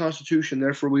written in the Constitution,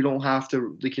 therefore we don't have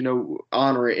to,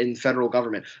 honor it in federal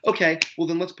government. Okay, well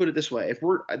then let's put it this way.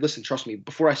 Listen, trust me,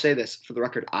 before I say this, for the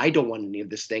record, I don't want any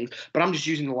of this things, but I'm just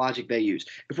using the logic they use.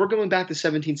 If we're going back to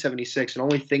 1776 and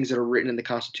only things that are written in the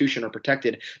Constitution are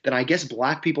protected, then I guess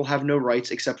black people have no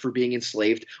rights except for being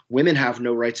enslaved. Women have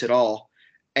no rights at all.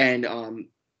 And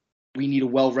we need a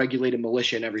well-regulated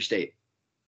militia in every state.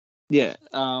 Yeah.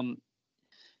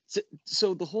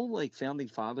 So the whole founding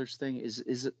fathers thing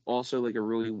is also a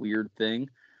really weird thing,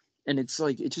 and it's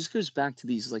it just goes back to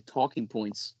these talking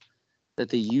points that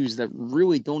they use that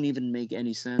really don't even make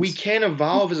any sense. We can't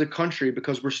evolve as a country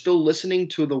because we're still listening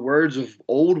to the words of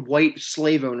old white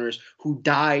slave owners who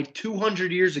died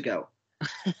 200 years ago.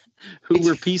 who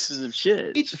were pieces of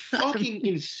shit. It's fucking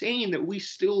insane that we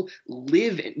still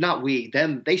live in, not we,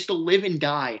 them, they still live and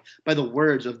die by the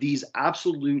words of these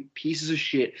absolute pieces of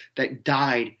shit that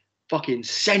died fucking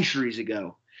centuries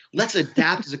ago. Let's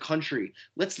adapt as a country.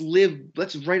 Let's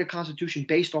write a constitution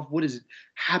based off what is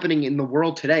happening in the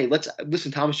world today. Let's listen,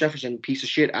 Thomas Jefferson, piece of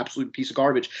shit, absolute piece of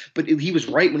garbage. But he was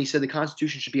right when he said the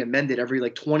Constitution should be amended every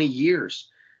like 20 years.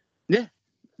 Yeah.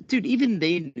 Dude, even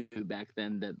they knew back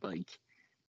then that like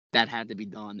that had to be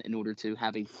done in order to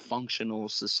have a functional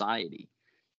society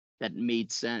that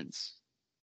made sense.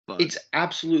 But it's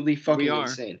absolutely fucking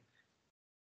insane.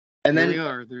 And here then we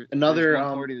are. another there's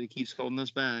one party that keeps holding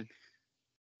us back.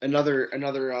 Another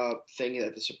thing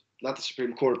that not the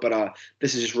Supreme Court, but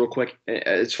this is just real quick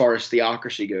as far as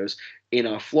theocracy goes.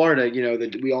 In Florida,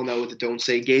 we all know what the "Don't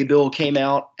Say Gay" bill came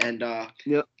out, and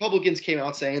Republicans came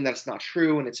out saying that it's not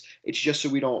true, and it's just so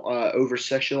we don't over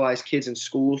sexualize kids in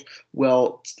schools.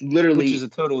 Well, literally, which is a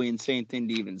totally insane thing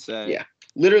to even say. Yeah,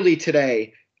 literally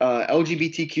today,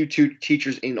 LGBTQ2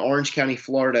 teachers in Orange County,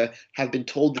 Florida, have been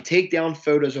told to take down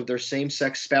photos of their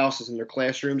same-sex spouses in their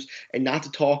classrooms and not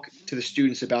to talk to the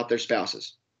students about their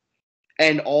spouses.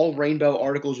 And all rainbow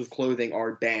articles of clothing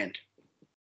are banned.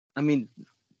 I mean,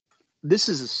 this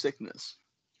is a sickness.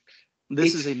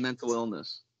 This is a mental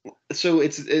illness. So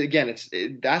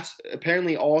that's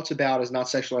apparently all it's about is not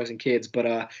sexualizing kids,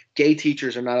 but gay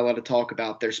teachers are not allowed to talk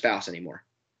about their spouse anymore.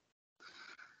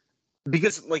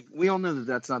 Because, like, we all know that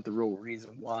that's not the real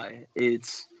reason why.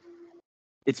 It's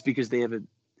because they have an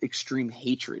extreme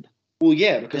hatred. Well,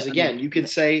 yeah, because again, you could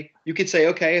say,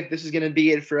 okay, if this is going to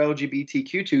be it for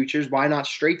LGBTQ teachers, why not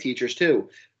straight teachers too?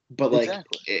 But like,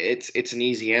 it's an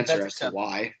easy answer as to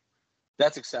why.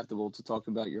 That's acceptable to talk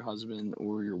about your husband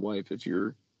or your wife if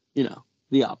you're,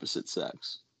 the opposite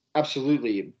sex.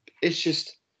 Absolutely. It's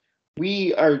just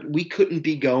we couldn't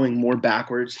be going more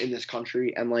backwards in this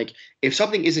country, and like if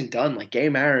something isn't done, like gay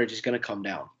marriage is going to come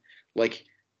down. Like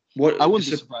what I wouldn't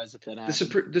be surprised if that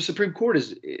happened. The Supreme Court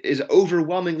is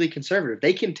overwhelmingly conservative.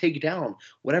 They can take down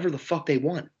whatever the fuck they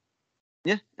want.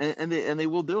 Yeah, and they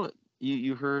will do it.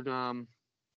 You heard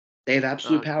they have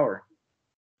absolute power.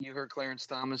 You heard Clarence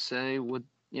Thomas say what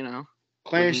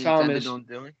Clarence Thomas,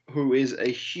 who is a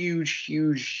huge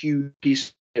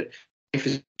piece of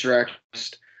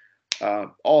it,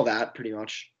 all that pretty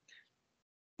much.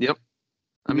 Yep.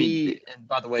 I mean, and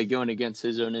by the way, going against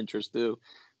his own interest too,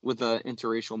 with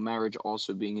interracial marriage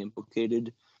also being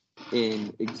implicated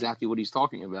in exactly what he's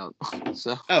talking about.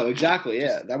 So. Oh, exactly.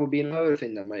 Yeah, that would be another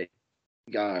thing that might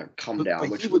come down,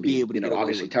 which would be able to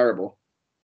obviously terrible.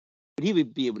 But he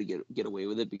would be able to get away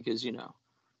with it because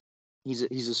he's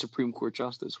a Supreme Court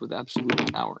justice with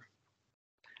absolute power.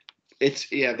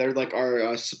 They're like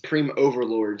our supreme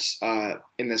overlords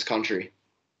in this country.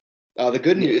 The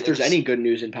good news, if there's any good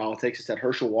news in politics, is that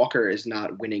Herschel Walker is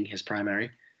not winning his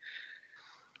primary.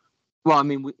 Well, I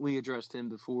mean, we addressed him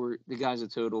before. The guy's a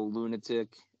total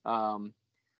lunatic. The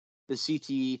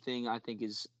CTE thing, I think,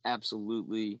 is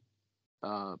absolutely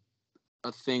a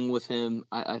thing with him.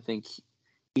 I think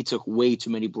he took way too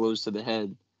many blows to the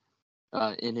head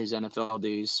in his NFL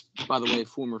days. By the way,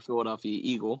 former Philadelphia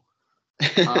Eagle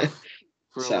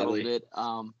for Sadly. a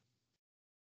little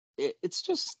bit. It's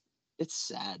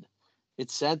sad.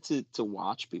 It's sad to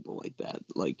watch people like that,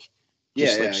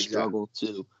 struggle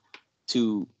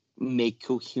to make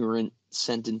coherent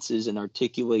sentences and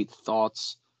articulate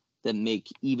thoughts that make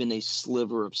even a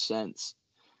sliver of sense.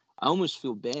 I almost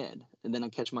feel bad, and then I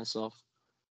catch myself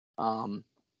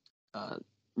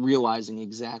realizing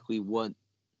exactly what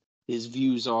his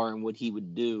views are and what he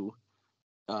would do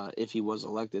if he was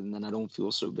elected, and then I don't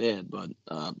feel so bad. But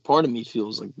part of me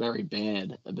feels like very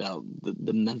bad about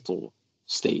the mental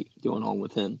state going on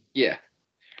with him. Yeah.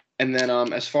 And then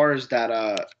as far as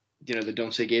that the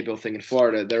Don't Say Gay bill thing in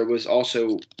Florida, there was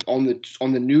also on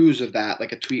the news of that,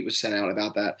 like a tweet was sent out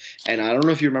about that. And I don't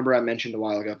know if you remember, I mentioned a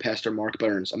while ago Pastor Mark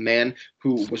Burns, a man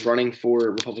who was running for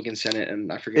Republican Senate,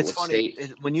 and I forget what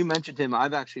state. When you mentioned him,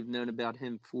 I've actually known about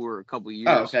him for a couple of years.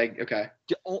 Oh, okay.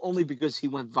 Only because he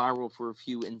went viral for a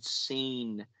few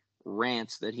insane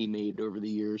rants that he made over the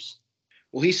years.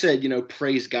 Well, he said,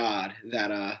 praise God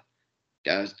that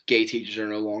gay teachers are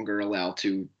no longer allowed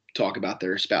to talk about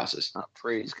their spouses.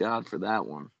 Praise God for that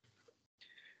one.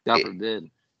 God forbid.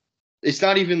 It's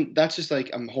not even, that's just like,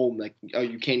 I'm home, like, oh,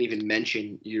 you can't even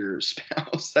mention your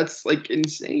spouse. That's like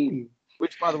insane.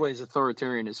 Which, by the way, is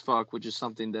authoritarian as fuck, which is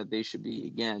something that they should be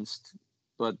against,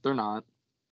 but they're not.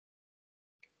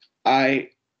 I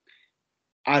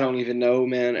don't even know,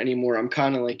 man, anymore. I'm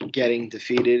kind of like getting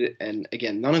defeated. And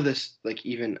again, none of this like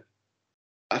even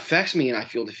affects me, and I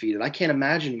feel defeated. I can't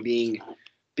imagine being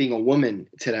being a woman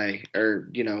today, or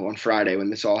on Friday when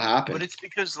this all happened. But it's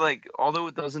because, like, although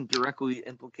it doesn't directly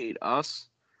implicate us,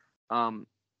 um,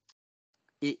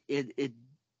 it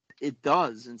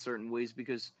does in certain ways,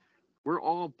 because we're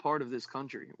all part of this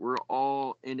country. We're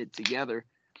all in it together,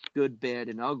 good, bad,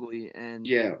 and ugly. And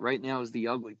Yeah, right now is the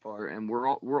ugly part, and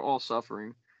we're all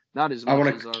suffering. Not as I much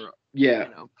want as to. our Yeah,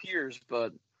 peers,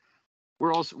 but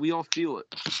we all feel it.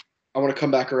 I want to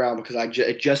come back around because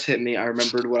it just hit me. I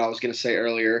remembered what I was going to say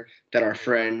earlier that our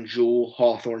friend Jewel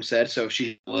Hawthorne said. So if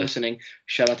she's listening,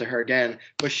 shout out to her again.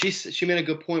 But she made a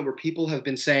good point where people have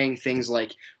been saying things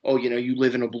like, "Oh, you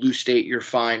live in a blue state, you're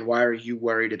fine. Why are you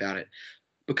worried about it?"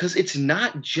 Because it's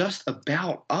not just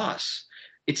about us.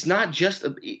 It's not just.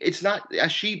 It's not.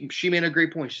 As she made a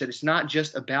great point. She said it's not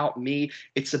just about me.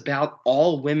 It's about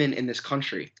all women in this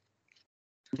country.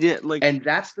 Yeah, like And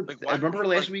that's the. why do Remember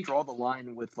we last week. draw the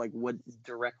line with like what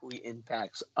directly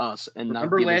impacts us and not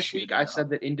Remember give a last shit week I about? said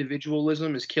that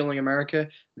individualism is killing America?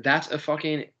 That's a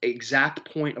fucking exact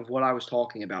point of what I was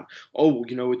talking about. Oh,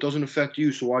 it doesn't affect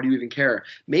you, so why do you even care?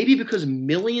 Maybe because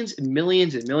millions and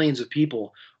millions and millions of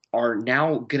people are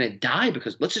now going to die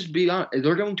because, let's just be honest,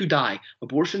 they're going to die.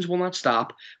 Abortions will not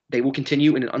stop. They will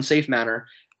continue in an unsafe manner,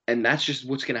 and that's just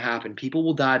what's going to happen. People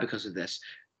will die because of this.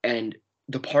 And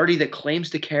the party that claims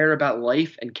to care about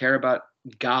life and care about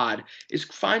God is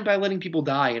fine by letting people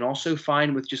die and also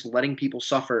fine with just letting people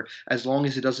suffer as long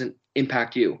as it doesn't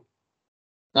impact you.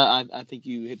 I think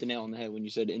you hit the nail on the head when you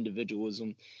said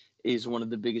individualism is one of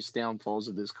the biggest downfalls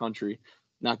of this country.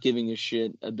 Not giving a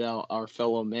shit about our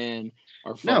fellow man,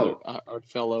 No, our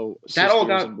fellow that all sisters and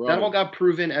got that all brothers. got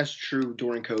proven as true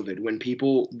during COVID when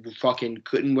people fucking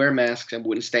couldn't wear masks and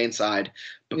wouldn't stay inside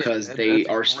Yeah, because they that's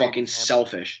a are great fucking example.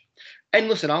 selfish. And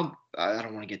listen, I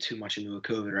don't want to get too much into a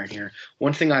COVID right here.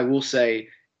 One thing I will say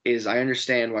is I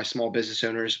understand why small business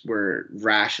owners were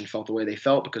rash and felt the way they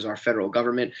felt because our federal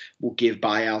government will give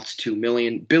buyouts to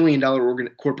billion-dollar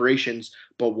corporations,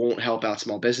 but won't help out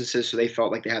small businesses. So they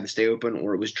felt like they had to stay open,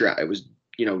 or it was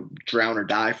drown or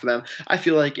die for them. I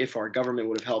feel like if our government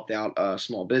would have helped out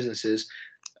small businesses,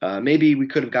 maybe we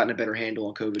could have gotten a better handle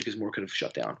on COVID because more could have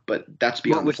shut down. But that's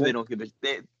beyond the Which they point. don't give a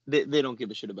they don't give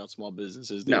a shit about small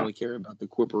businesses. They No, only care about the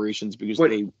corporations because but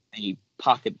they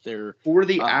pocket their for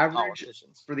the average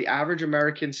politicians. for the average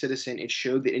American citizen, it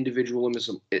showed that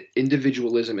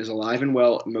individualism is alive and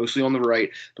well, mostly on the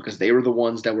right, because they were the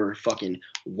ones that were fucking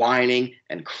whining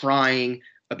and crying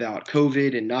about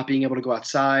COVID and not being able to go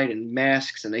outside and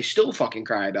masks, and they still fucking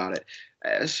cry about it.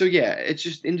 So yeah, it's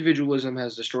just individualism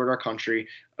has destroyed our country.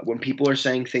 When people are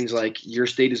saying things like "your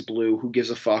state is blue," who gives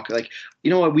a fuck? Like,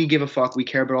 you know what? We give a fuck. We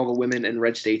care about all the women in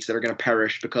red states that are gonna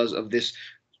perish because of this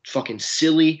fucking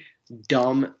silly,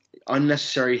 dumb,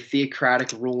 unnecessary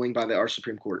theocratic ruling by our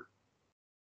Supreme Court.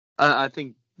 I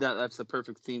think that's the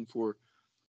perfect theme for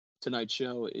tonight's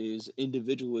show. Is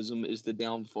individualism is the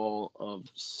downfall of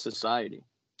society.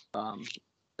 Um,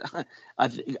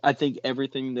 I think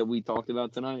everything that we talked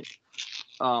about tonight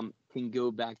can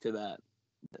go back to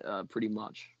that pretty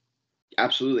much.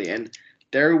 Absolutely. And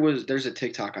there's a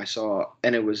TikTok I saw,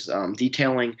 and it was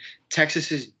detailing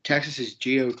Texas's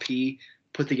GOP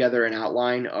put together an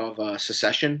outline of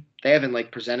secession. They haven't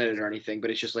like presented it or anything,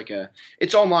 but it's just like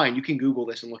it's online. You can Google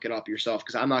this and look it up yourself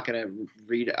because I'm not gonna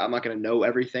read. I'm not gonna know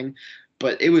everything,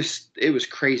 but it was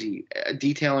crazy,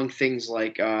 detailing things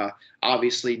like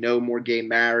obviously no more gay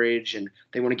marriage, and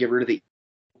they want to get rid of the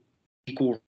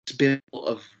equal rights bill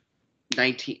of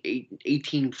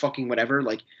 1918 fucking whatever.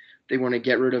 Like they want to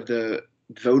get rid of the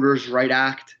Voters' Right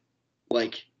Act,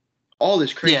 like all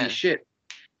this crazy Yeah, shit.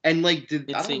 And like,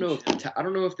 insane shit. I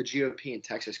don't know if the GOP in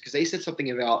Texas, because they said something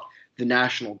about the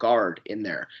National Guard in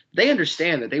there. They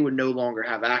understand that they would no longer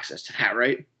have access to that,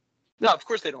 right? No, of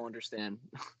course they don't understand.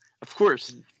 Of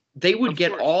course, They would of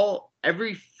get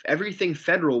course. everything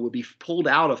federal would be pulled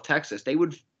out of Texas. They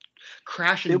would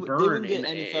crash and They burn wouldn't get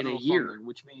any in a federal year. funding,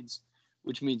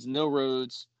 which means no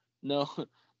roads, no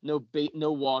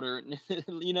no water.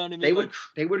 You know what I They mean? would Like,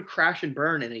 they would crash and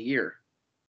burn in a year.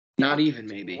 Not no, even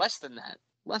maybe. less than that.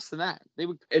 Less than that. They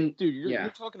would, And dude. yeah,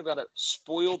 You're talking about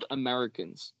spoiled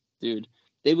Americans, dude.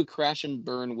 They would crash and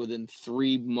burn within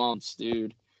 3 months,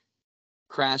 dude.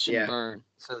 Crash and yeah. burn.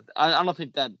 So I don't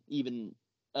think that even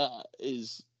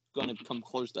is going to come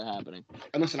close to happening.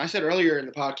 And listen, I said earlier in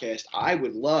the podcast, I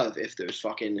would love if those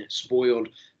fucking spoiled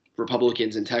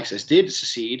Republicans in Texas did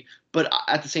secede, but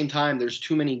at the same time, there's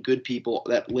too many good people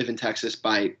that live in Texas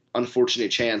by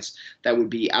unfortunate chance that would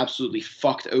be absolutely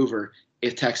fucked over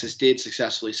if Texas did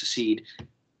successfully secede.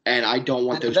 And I don't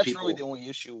want those That's really people. the only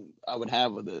issue I would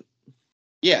have with it.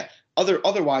 Yeah.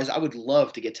 Otherwise, I would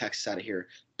love to get Texas out of here.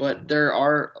 But there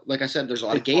are, like I said, there's a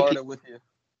lot of Take gay Florida people. with you.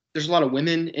 There's a lot of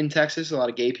women in Texas, a lot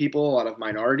of gay people, a lot of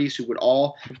minorities who would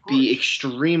all Of be course.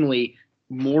 extremely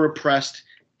more oppressed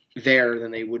there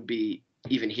than they would be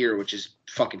even here, which is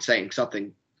fucking saying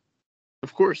something.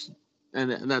 Of course.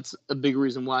 And that's a big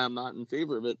reason why I'm not in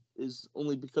favor of it, is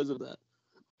only because of that.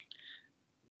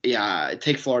 Yeah,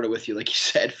 take Florida with you, like you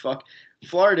said. Fuck,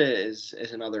 Florida is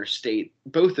another state.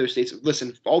 Both those states.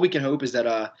 Listen, all we can hope is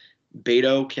that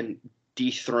Beto can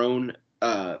dethrone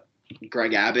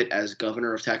Greg Abbott as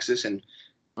governor of Texas and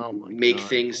Oh my make God.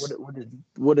 things.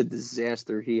 What a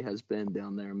disaster he has been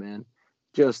down there, man.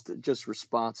 Just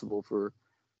responsible for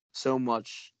so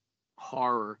much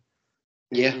horror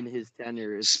Yeah. in his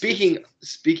tenure. It's just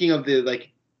Speaking of the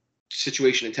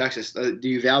situation in Texas, the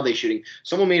Uvalde shooting,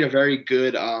 someone made a very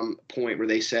good point where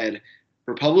they said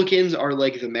Republicans are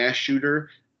like the mass shooter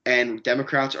and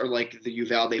Democrats are like the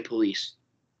Uvalde police.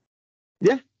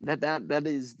 yeah, that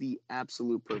is the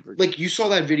absolute perfect. Like you saw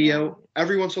that video, analogy.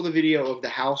 everyone saw the video of the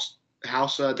House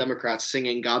Democrats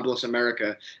singing "God Bless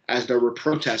America" as there were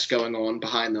protests going on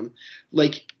behind them.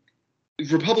 Like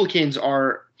Republicans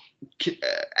are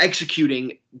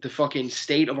executing the fucking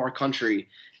state of our country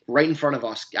right in front of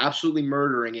us, absolutely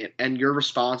murdering it, and your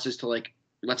response is to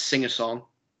let's sing a song.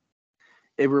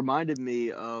 It reminded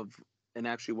me of, and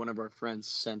actually one of our friends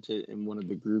sent it in one of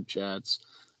the group chats.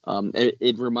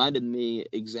 It reminded me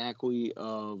exactly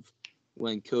of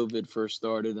when COVID first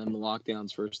started and the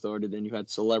lockdowns first started, and you had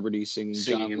celebrities singing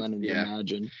John Lennon's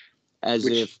Imagine, as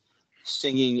if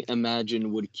singing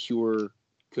Imagine would cure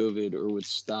COVID or would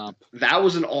stop. That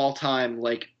was an all-time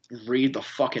read the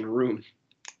fucking room.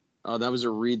 Oh, that was a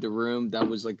read the room. That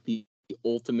was like the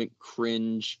ultimate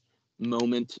cringe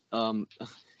moment.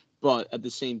 But at the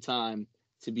same time,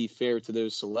 to be fair to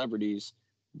those celebrities,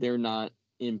 they're not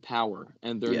in power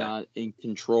and they're not in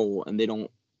control, and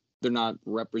they're not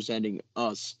representing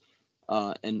us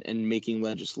and making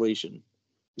legislation.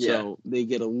 So they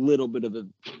get a little bit of a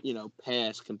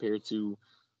pass compared to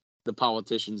the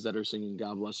politicians that are singing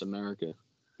 "God Bless America."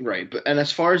 Right, and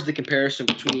as far as the comparison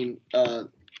between the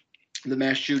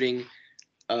mass shooting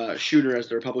shooter as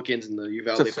the Republicans and the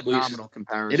Uvalde it's a police, phenomenal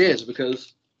comparison. it is,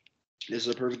 because this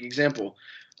is a perfect example.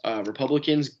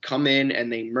 Republicans come in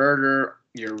and they murder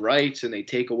your rights and they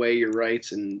take away your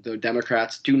rights, and the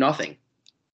Democrats do nothing.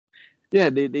 Yeah,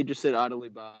 they just sit idly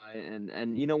by,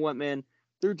 and you know what, man?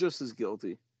 They're just as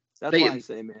guilty. That's why I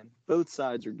say, man, both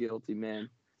sides are guilty, man.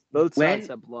 Both sides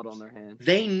have blood on their hands.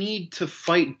 They need to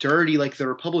fight dirty like the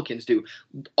Republicans do.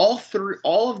 All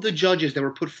of the judges that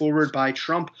were put forward by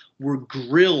Trump were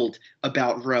grilled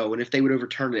about Roe and if they would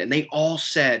overturn it, and they all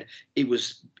said it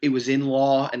was in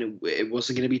law and it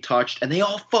wasn't going to be touched, and they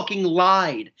all fucking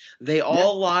lied. They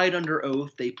all lied under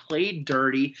oath. They played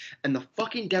dirty, and the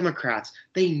fucking Democrats,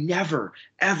 they never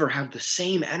ever have the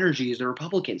same energy as the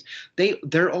Republicans.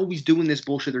 They're always doing this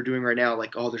bullshit they're doing right now,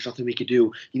 like, oh, there's nothing we could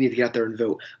do. You need to get out there and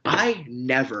vote.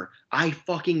 I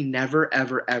fucking never,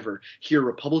 ever, ever hear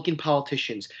Republican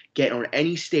politicians get on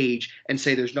any stage and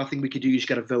say there's nothing we could do, you just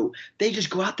got to vote. They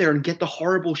just go out there and get the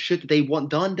horrible shit that they want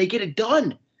done. They get it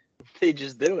done. They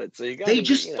just do it. So you got They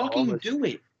just fucking do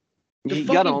it. You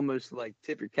got to almost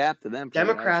tip your cap to them.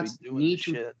 Democrats need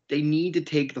to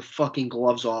take the fucking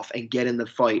gloves off and get in the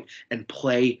fight and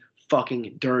play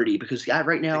fucking dirty, because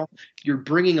right now you're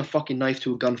bringing a fucking knife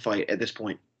to a gunfight at this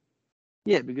point.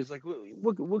 Yeah, because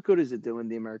what good is it doing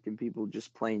the American people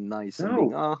just playing nice and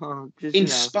being,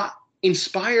 just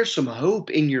inspire some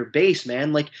hope in your base,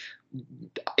 man. Like,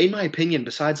 in my opinion,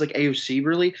 besides AOC,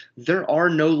 really, there are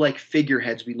no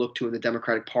figureheads we look to in the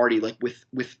Democratic Party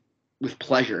with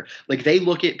pleasure. Like, they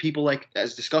look at people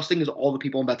as disgusting as all the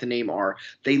people I'm about to name are.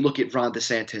 They look at Ron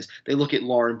DeSantis. They look at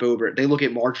Lauren Boebert. They look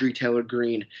at Marjorie Taylor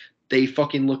Greene. They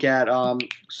fucking look at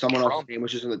someone else's name,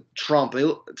 which is in the Trump.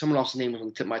 Someone else's name was on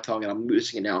the tip of my tongue, and I'm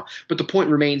missing it now. But the point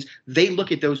remains, they look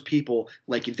at those people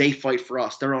like they fight for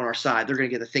us. They're on our side. They're going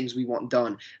to get the things we want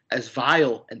done. As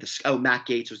vile and Matt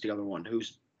Gaetz was the other one,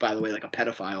 who's, by the way, a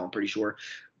pedophile, I'm pretty sure.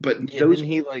 But didn't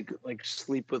he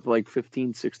sleep with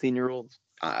 15, 16-year-olds?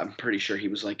 I'm pretty sure he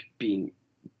was being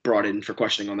brought in for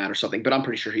questioning on that or something. But I'm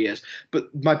pretty sure he is.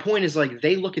 But my point is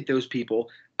they look at those people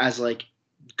as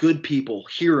good people,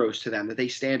 heroes to them that they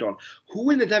stand on. Who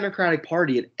in the Democratic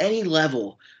Party at any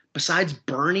level, besides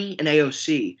Bernie and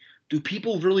AOC, do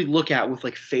people really look at with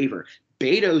favor?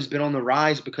 Beto's been on the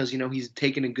rise because he's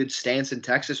taken a good stance in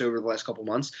Texas over the last couple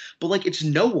months, but it's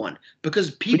no one,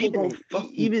 because people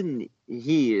even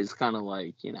he is kind of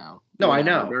no, I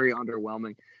know, very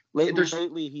underwhelming.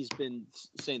 Lately he's been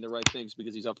saying the right things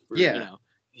because he's up for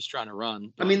he's trying to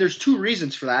run. I mean, there's two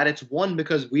reasons for that. It's one,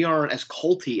 because we aren't as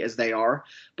culty as they are,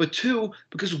 but two,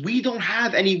 because we don't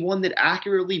have anyone that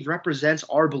accurately represents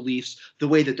our beliefs the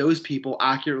way that those people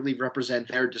accurately represent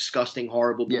their disgusting,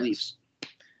 horrible beliefs.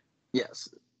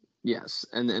 Yes,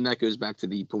 and that goes back to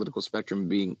the political spectrum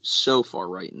being so far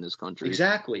right in this country.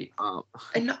 Exactly,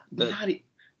 and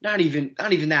not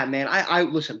even that, man. I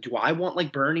listen. Do I want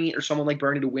like Bernie or someone like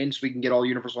Bernie to win so we can get all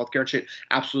universal health care and shit?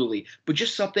 Absolutely, but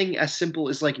just something as simple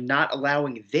as like not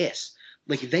allowing this.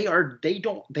 Like they are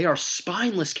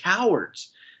spineless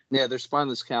cowards. Yeah, they're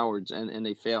spineless cowards, and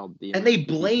they failed. And they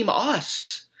blame us.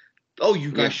 Oh,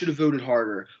 you guys should have voted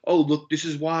harder. Oh, look, this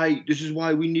is why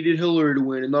we needed Hillary to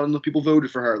win and not enough people voted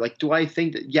for her. Like, do I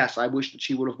think that, yes, I wish that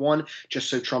she would have won just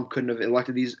so Trump couldn't have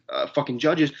elected these fucking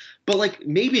judges. But, like,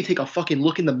 maybe take a fucking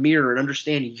look in the mirror and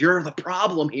understand you're the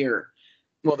problem here.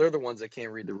 Well, they're the ones that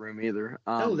can't read the room either.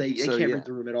 No, they can't read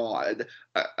the room at all.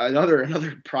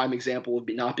 Another prime example of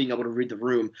not being able to read the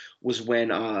room was when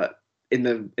in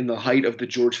the height of the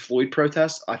George Floyd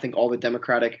protests, I think all the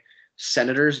Democratic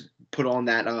senators put on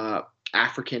that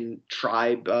African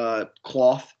tribe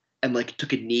cloth and like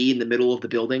took a knee in the middle of the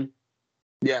building.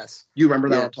 Yes. You remember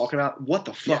that I'm talking about? What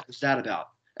the fuck was that about?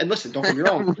 And listen, don't get me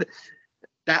wrong.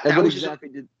 that was exactly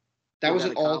that was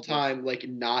an all-time like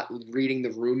not reading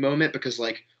the room moment, because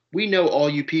like we know all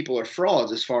you people are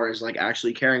frauds as far as like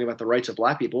actually caring about the rights of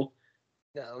black people.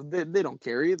 No, they don't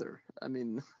care either. I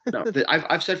mean, no,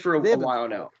 I've said for a while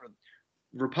now,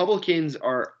 Republicans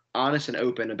are honest and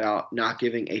open about not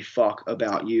giving a fuck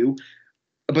about you,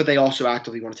 but they also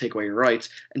actively want to take away your rights.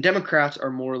 And Democrats are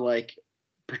more like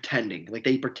pretending, like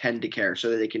they pretend to care so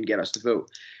that they can get us to vote.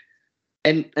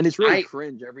 And it's really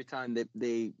cringe every time that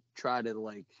they try to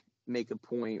like make a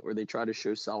point or they try to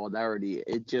show solidarity.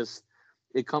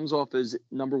 It comes off as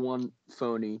number one,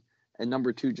 phony, and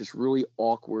number two, just really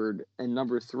awkward, and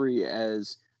number three,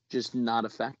 as just not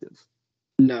effective.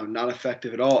 No, not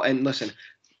effective at all. And listen,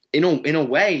 in a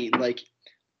way, like,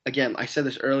 again, I said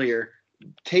this earlier,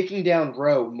 taking down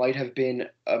Roe might have been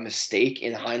a mistake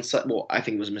in hindsight. Well, I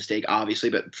think it was a mistake, obviously,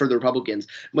 but for the Republicans, it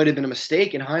might have been a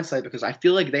mistake in hindsight, because I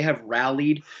feel like they have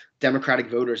rallied Democratic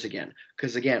voters again.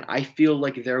 Because, again, I feel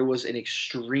like there was an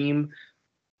extreme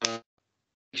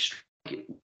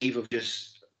wave of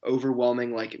just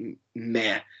overwhelming, like,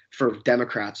 meh for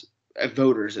Democrats.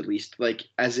 Voters, at least, like,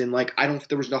 as in, like,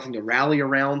 there was nothing to rally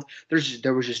around. There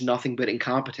was just nothing but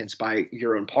incompetence by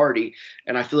your own party.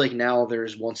 And I feel like now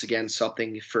there's once again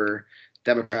something for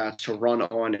Democrats to run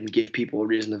on and give people a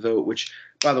reason to vote, which,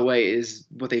 by the way, is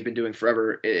what they've been doing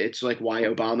forever. It's like why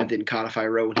Obama didn't codify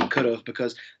Roe when he could have,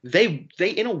 because they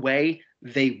in a way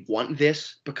they want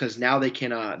this, because now they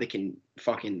can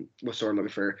fucking, what's the word I'm looking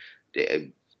for,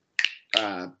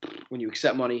 when you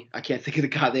accept money, I can't think of the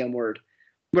goddamn word.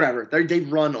 Whatever, they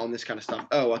run on this kind of stuff.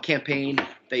 Oh, a campaign.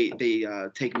 They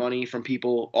take money from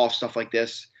people off stuff like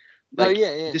this. Like,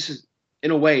 this is,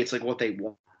 in a way, it's like what they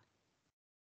want.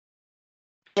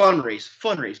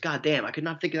 Fundraise. God damn, I could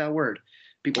not think of that word.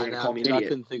 People are gonna call me an idiot. I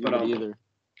couldn't think of it either.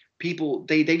 People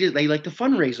they like to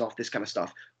fundraise off this kind of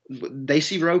stuff. They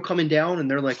see Roe coming down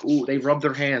and they're like, ooh, they rub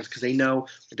their hands because they know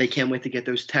that they can't wait to get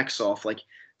those texts off. Like,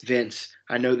 Vince,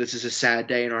 I know this is a sad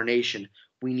day in our nation.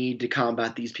 We need to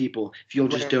combat these people. If you'll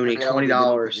just donate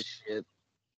 $20.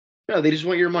 No, they just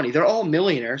want your money. They're all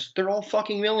millionaires. They're all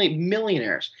fucking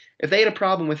millionaires. If they had a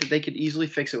problem with it, they could easily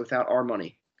fix it without our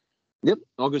money. Yep.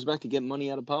 All goes back to getting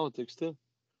money out of politics, too.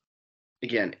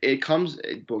 Again, it comes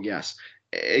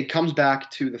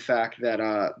back to the fact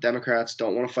that Democrats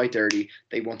don't want to fight dirty.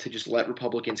 They want to just let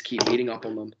Republicans keep beating up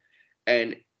on them.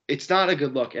 And it's not a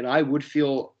good look, and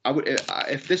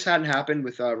if this hadn't happened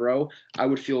with Roe, I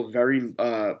would feel very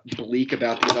bleak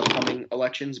about these upcoming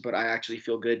elections. But I actually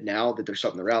feel good now that there's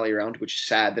something to rally around, which is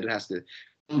sad that it has to.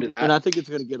 And I think it's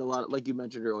going to get a lot, like you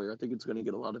mentioned earlier. I think it's going to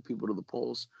get a lot of people to the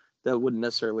polls that wouldn't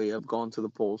necessarily have gone to the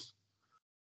polls.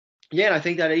 Yeah, and I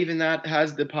think that even that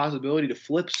has the possibility to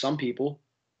flip some people.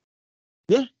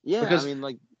 Yeah. Because, I mean,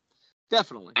 like,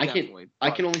 definitely. I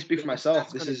can only speak for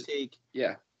myself.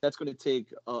 That's going to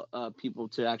take people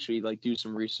to actually like do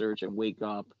some research and wake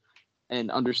up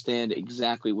and understand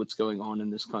exactly what's going on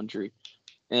in this country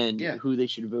and who they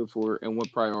should vote for and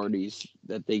what priorities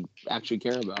that they actually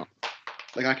care about.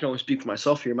 Like, I can only speak for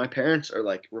myself here. My parents are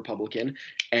like Republican,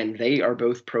 and they are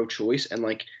both pro-choice, and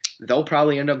like they'll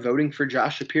probably end up voting for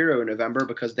Josh Shapiro in November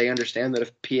because they understand that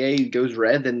if PA goes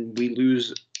red, then we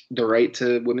lose the right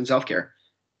to women's health care.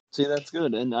 See, that's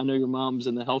good. And I know your mom's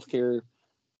in the healthcare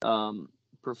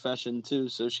profession too,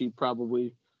 so she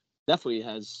definitely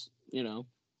has,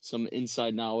 some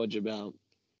inside knowledge about.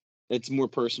 It's more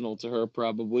personal to her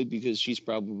probably because she's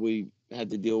probably had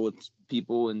to deal with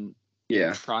people in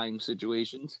trying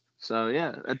situations. So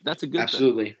yeah, that's a good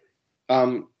Absolutely.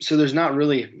 So there's not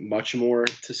really much more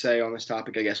to say on this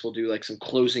topic. I guess we'll do like some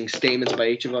closing statements by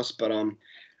each of us. But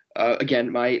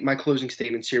again, my closing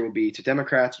statements here will be to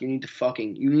Democrats: you need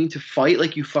to fight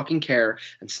like you fucking care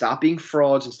and stop being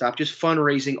frauds and stop just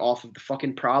fundraising off of the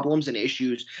fucking problems and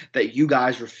issues that you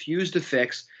guys refuse to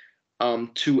fix.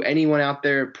 To anyone out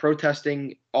there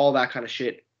protesting, all that kind of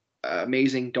shit,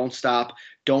 amazing. Don't stop.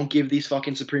 Don't give these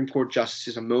fucking Supreme Court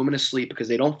justices a moment of sleep because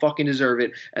they don't fucking deserve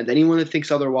it. And anyone that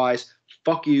thinks otherwise,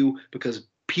 fuck you, because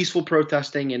peaceful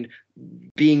protesting and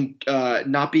being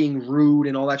not being rude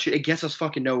and all that shit, it gets us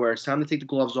fucking nowhere. It's time to take the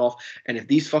gloves off. And if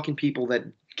these fucking people that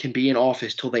can be in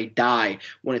office till they die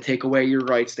want to take away your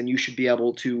rights, then you should be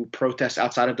able to protest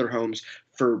outside of their homes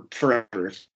for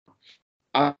forever.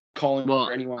 I'm calling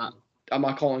for anyone. I'm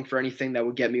not calling for anything that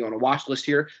would get me on a watch list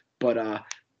here, but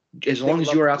as long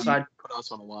as you're outside, put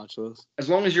us on a watch list. As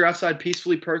long as you're outside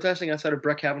peacefully protesting outside of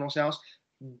Brett Kavanaugh's house,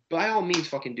 by all means,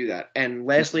 fucking do that. And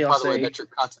lastly, I'll say that's your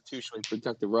constitutionally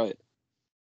protected right.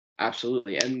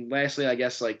 Absolutely. And lastly, I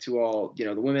guess like to all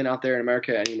the women out there in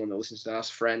America, anyone that listens to us,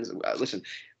 friends, listen.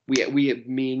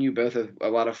 Me and you both have a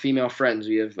lot of female friends.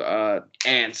 We have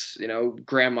aunts,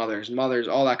 grandmothers, mothers,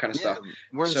 all that kind of stuff.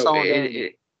 We're in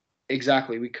solidarity.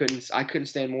 Exactly. I couldn't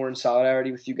stand more in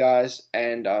solidarity with you guys.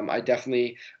 And I've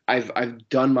not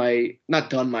done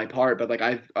my part, but like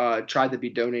I've tried to be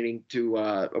donating to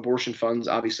abortion funds.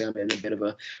 Obviously, I'm in a bit of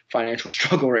a financial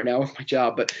struggle right now with my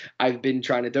job, but I've been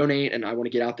trying to donate, and I want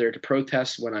to get out there to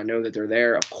protest when I know that they're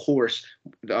there. Of course,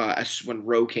 when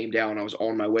Roe came down, I was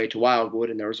on my way to Wildwood,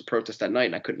 and there was a protest that night,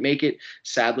 and I couldn't make it,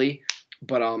 sadly.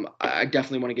 But I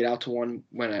definitely want to get out to one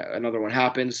when another one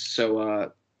happens.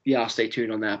 So I'll stay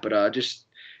tuned on that. But just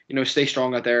stay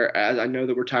strong out there. I know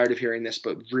that we're tired of hearing this,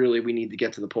 but really we need to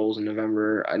get to the polls in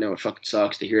November. I know it fucking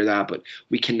sucks to hear that, but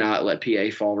we cannot let PA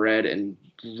fall red and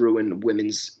ruin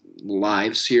women's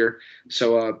lives here.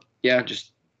 So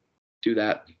just do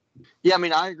that. Yeah, I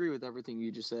mean, I agree with everything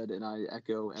you just said, and I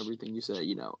echo everything you said.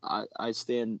 I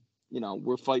stand.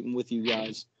 We're fighting with you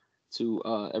guys. To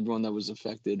everyone that was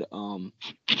affected,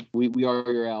 we are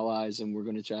your allies, and we're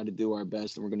going to try to do our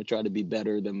best, and we're going to try to be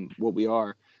better than what we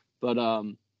are. But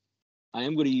I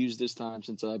am going to use this time,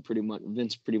 since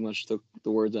Vince pretty much took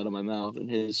the words out of my mouth in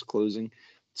his closing,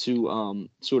 to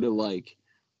sort of like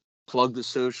plug the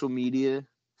social media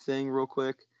thing real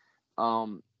quick.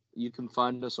 You can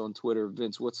find us on Twitter.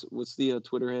 Vince, what's the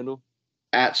Twitter handle?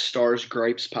 At Stars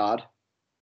Gripes Pod.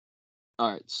 All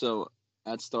right, so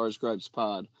at Stars Gripes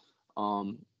Pod.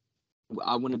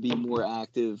 I want to be more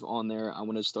active on there. I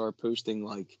want to start posting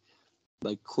like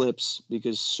clips,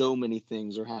 because so many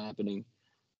things are happening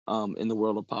in the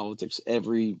world of politics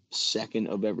every second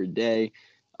of every day.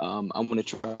 I want to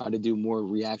try to do more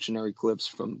reactionary clips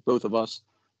from both of us.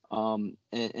 And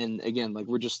again, like,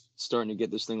 we're just starting to get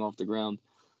this thing off the ground.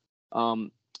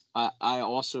 I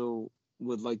also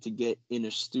would like to get in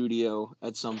a studio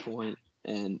at some point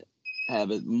and have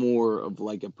it more of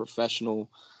like a professional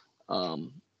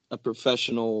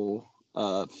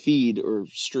feed or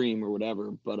stream or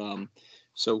whatever. But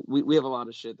so we have a lot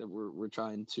of shit that we're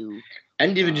trying to,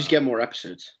 and even just get more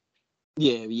episodes.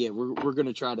 Yeah, we're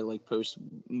gonna try to like post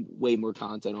way more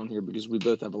content on here, because we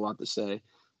both have a lot to say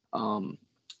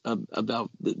about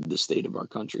the state of our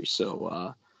country.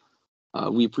 So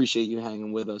we appreciate you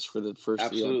hanging with us for the first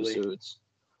Absolutely. 3 episodes.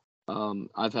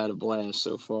 I've had a blast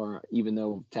so far, even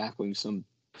though tackling some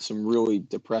really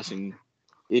depressing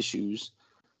issues.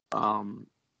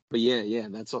 But yeah,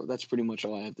 that's pretty much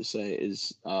all I have to say.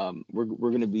 Is we're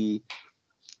gonna be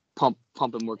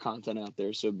pumping more content out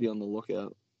there, so be on the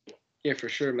lookout. Yeah, for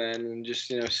sure, man. And just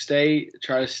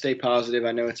try to stay positive.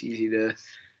 I know it's easy to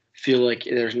feel like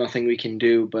there's nothing we can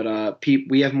do, but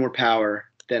we have more power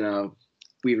than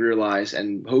we realize,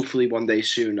 and hopefully one day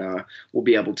soon we'll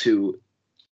be able to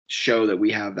show that we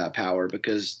have that power,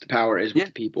 because the power is with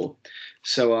the people.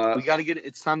 So we got to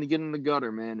it's time to get in the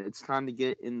gutter, man. It's time to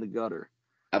get in the gutter.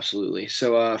 Absolutely.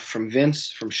 So from Vince,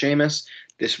 from Seamus,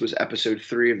 this was episode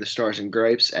 3 of the Stars and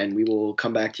Gripes, and we will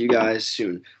come back to you guys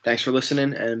soon. Thanks for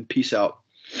listening, and peace out.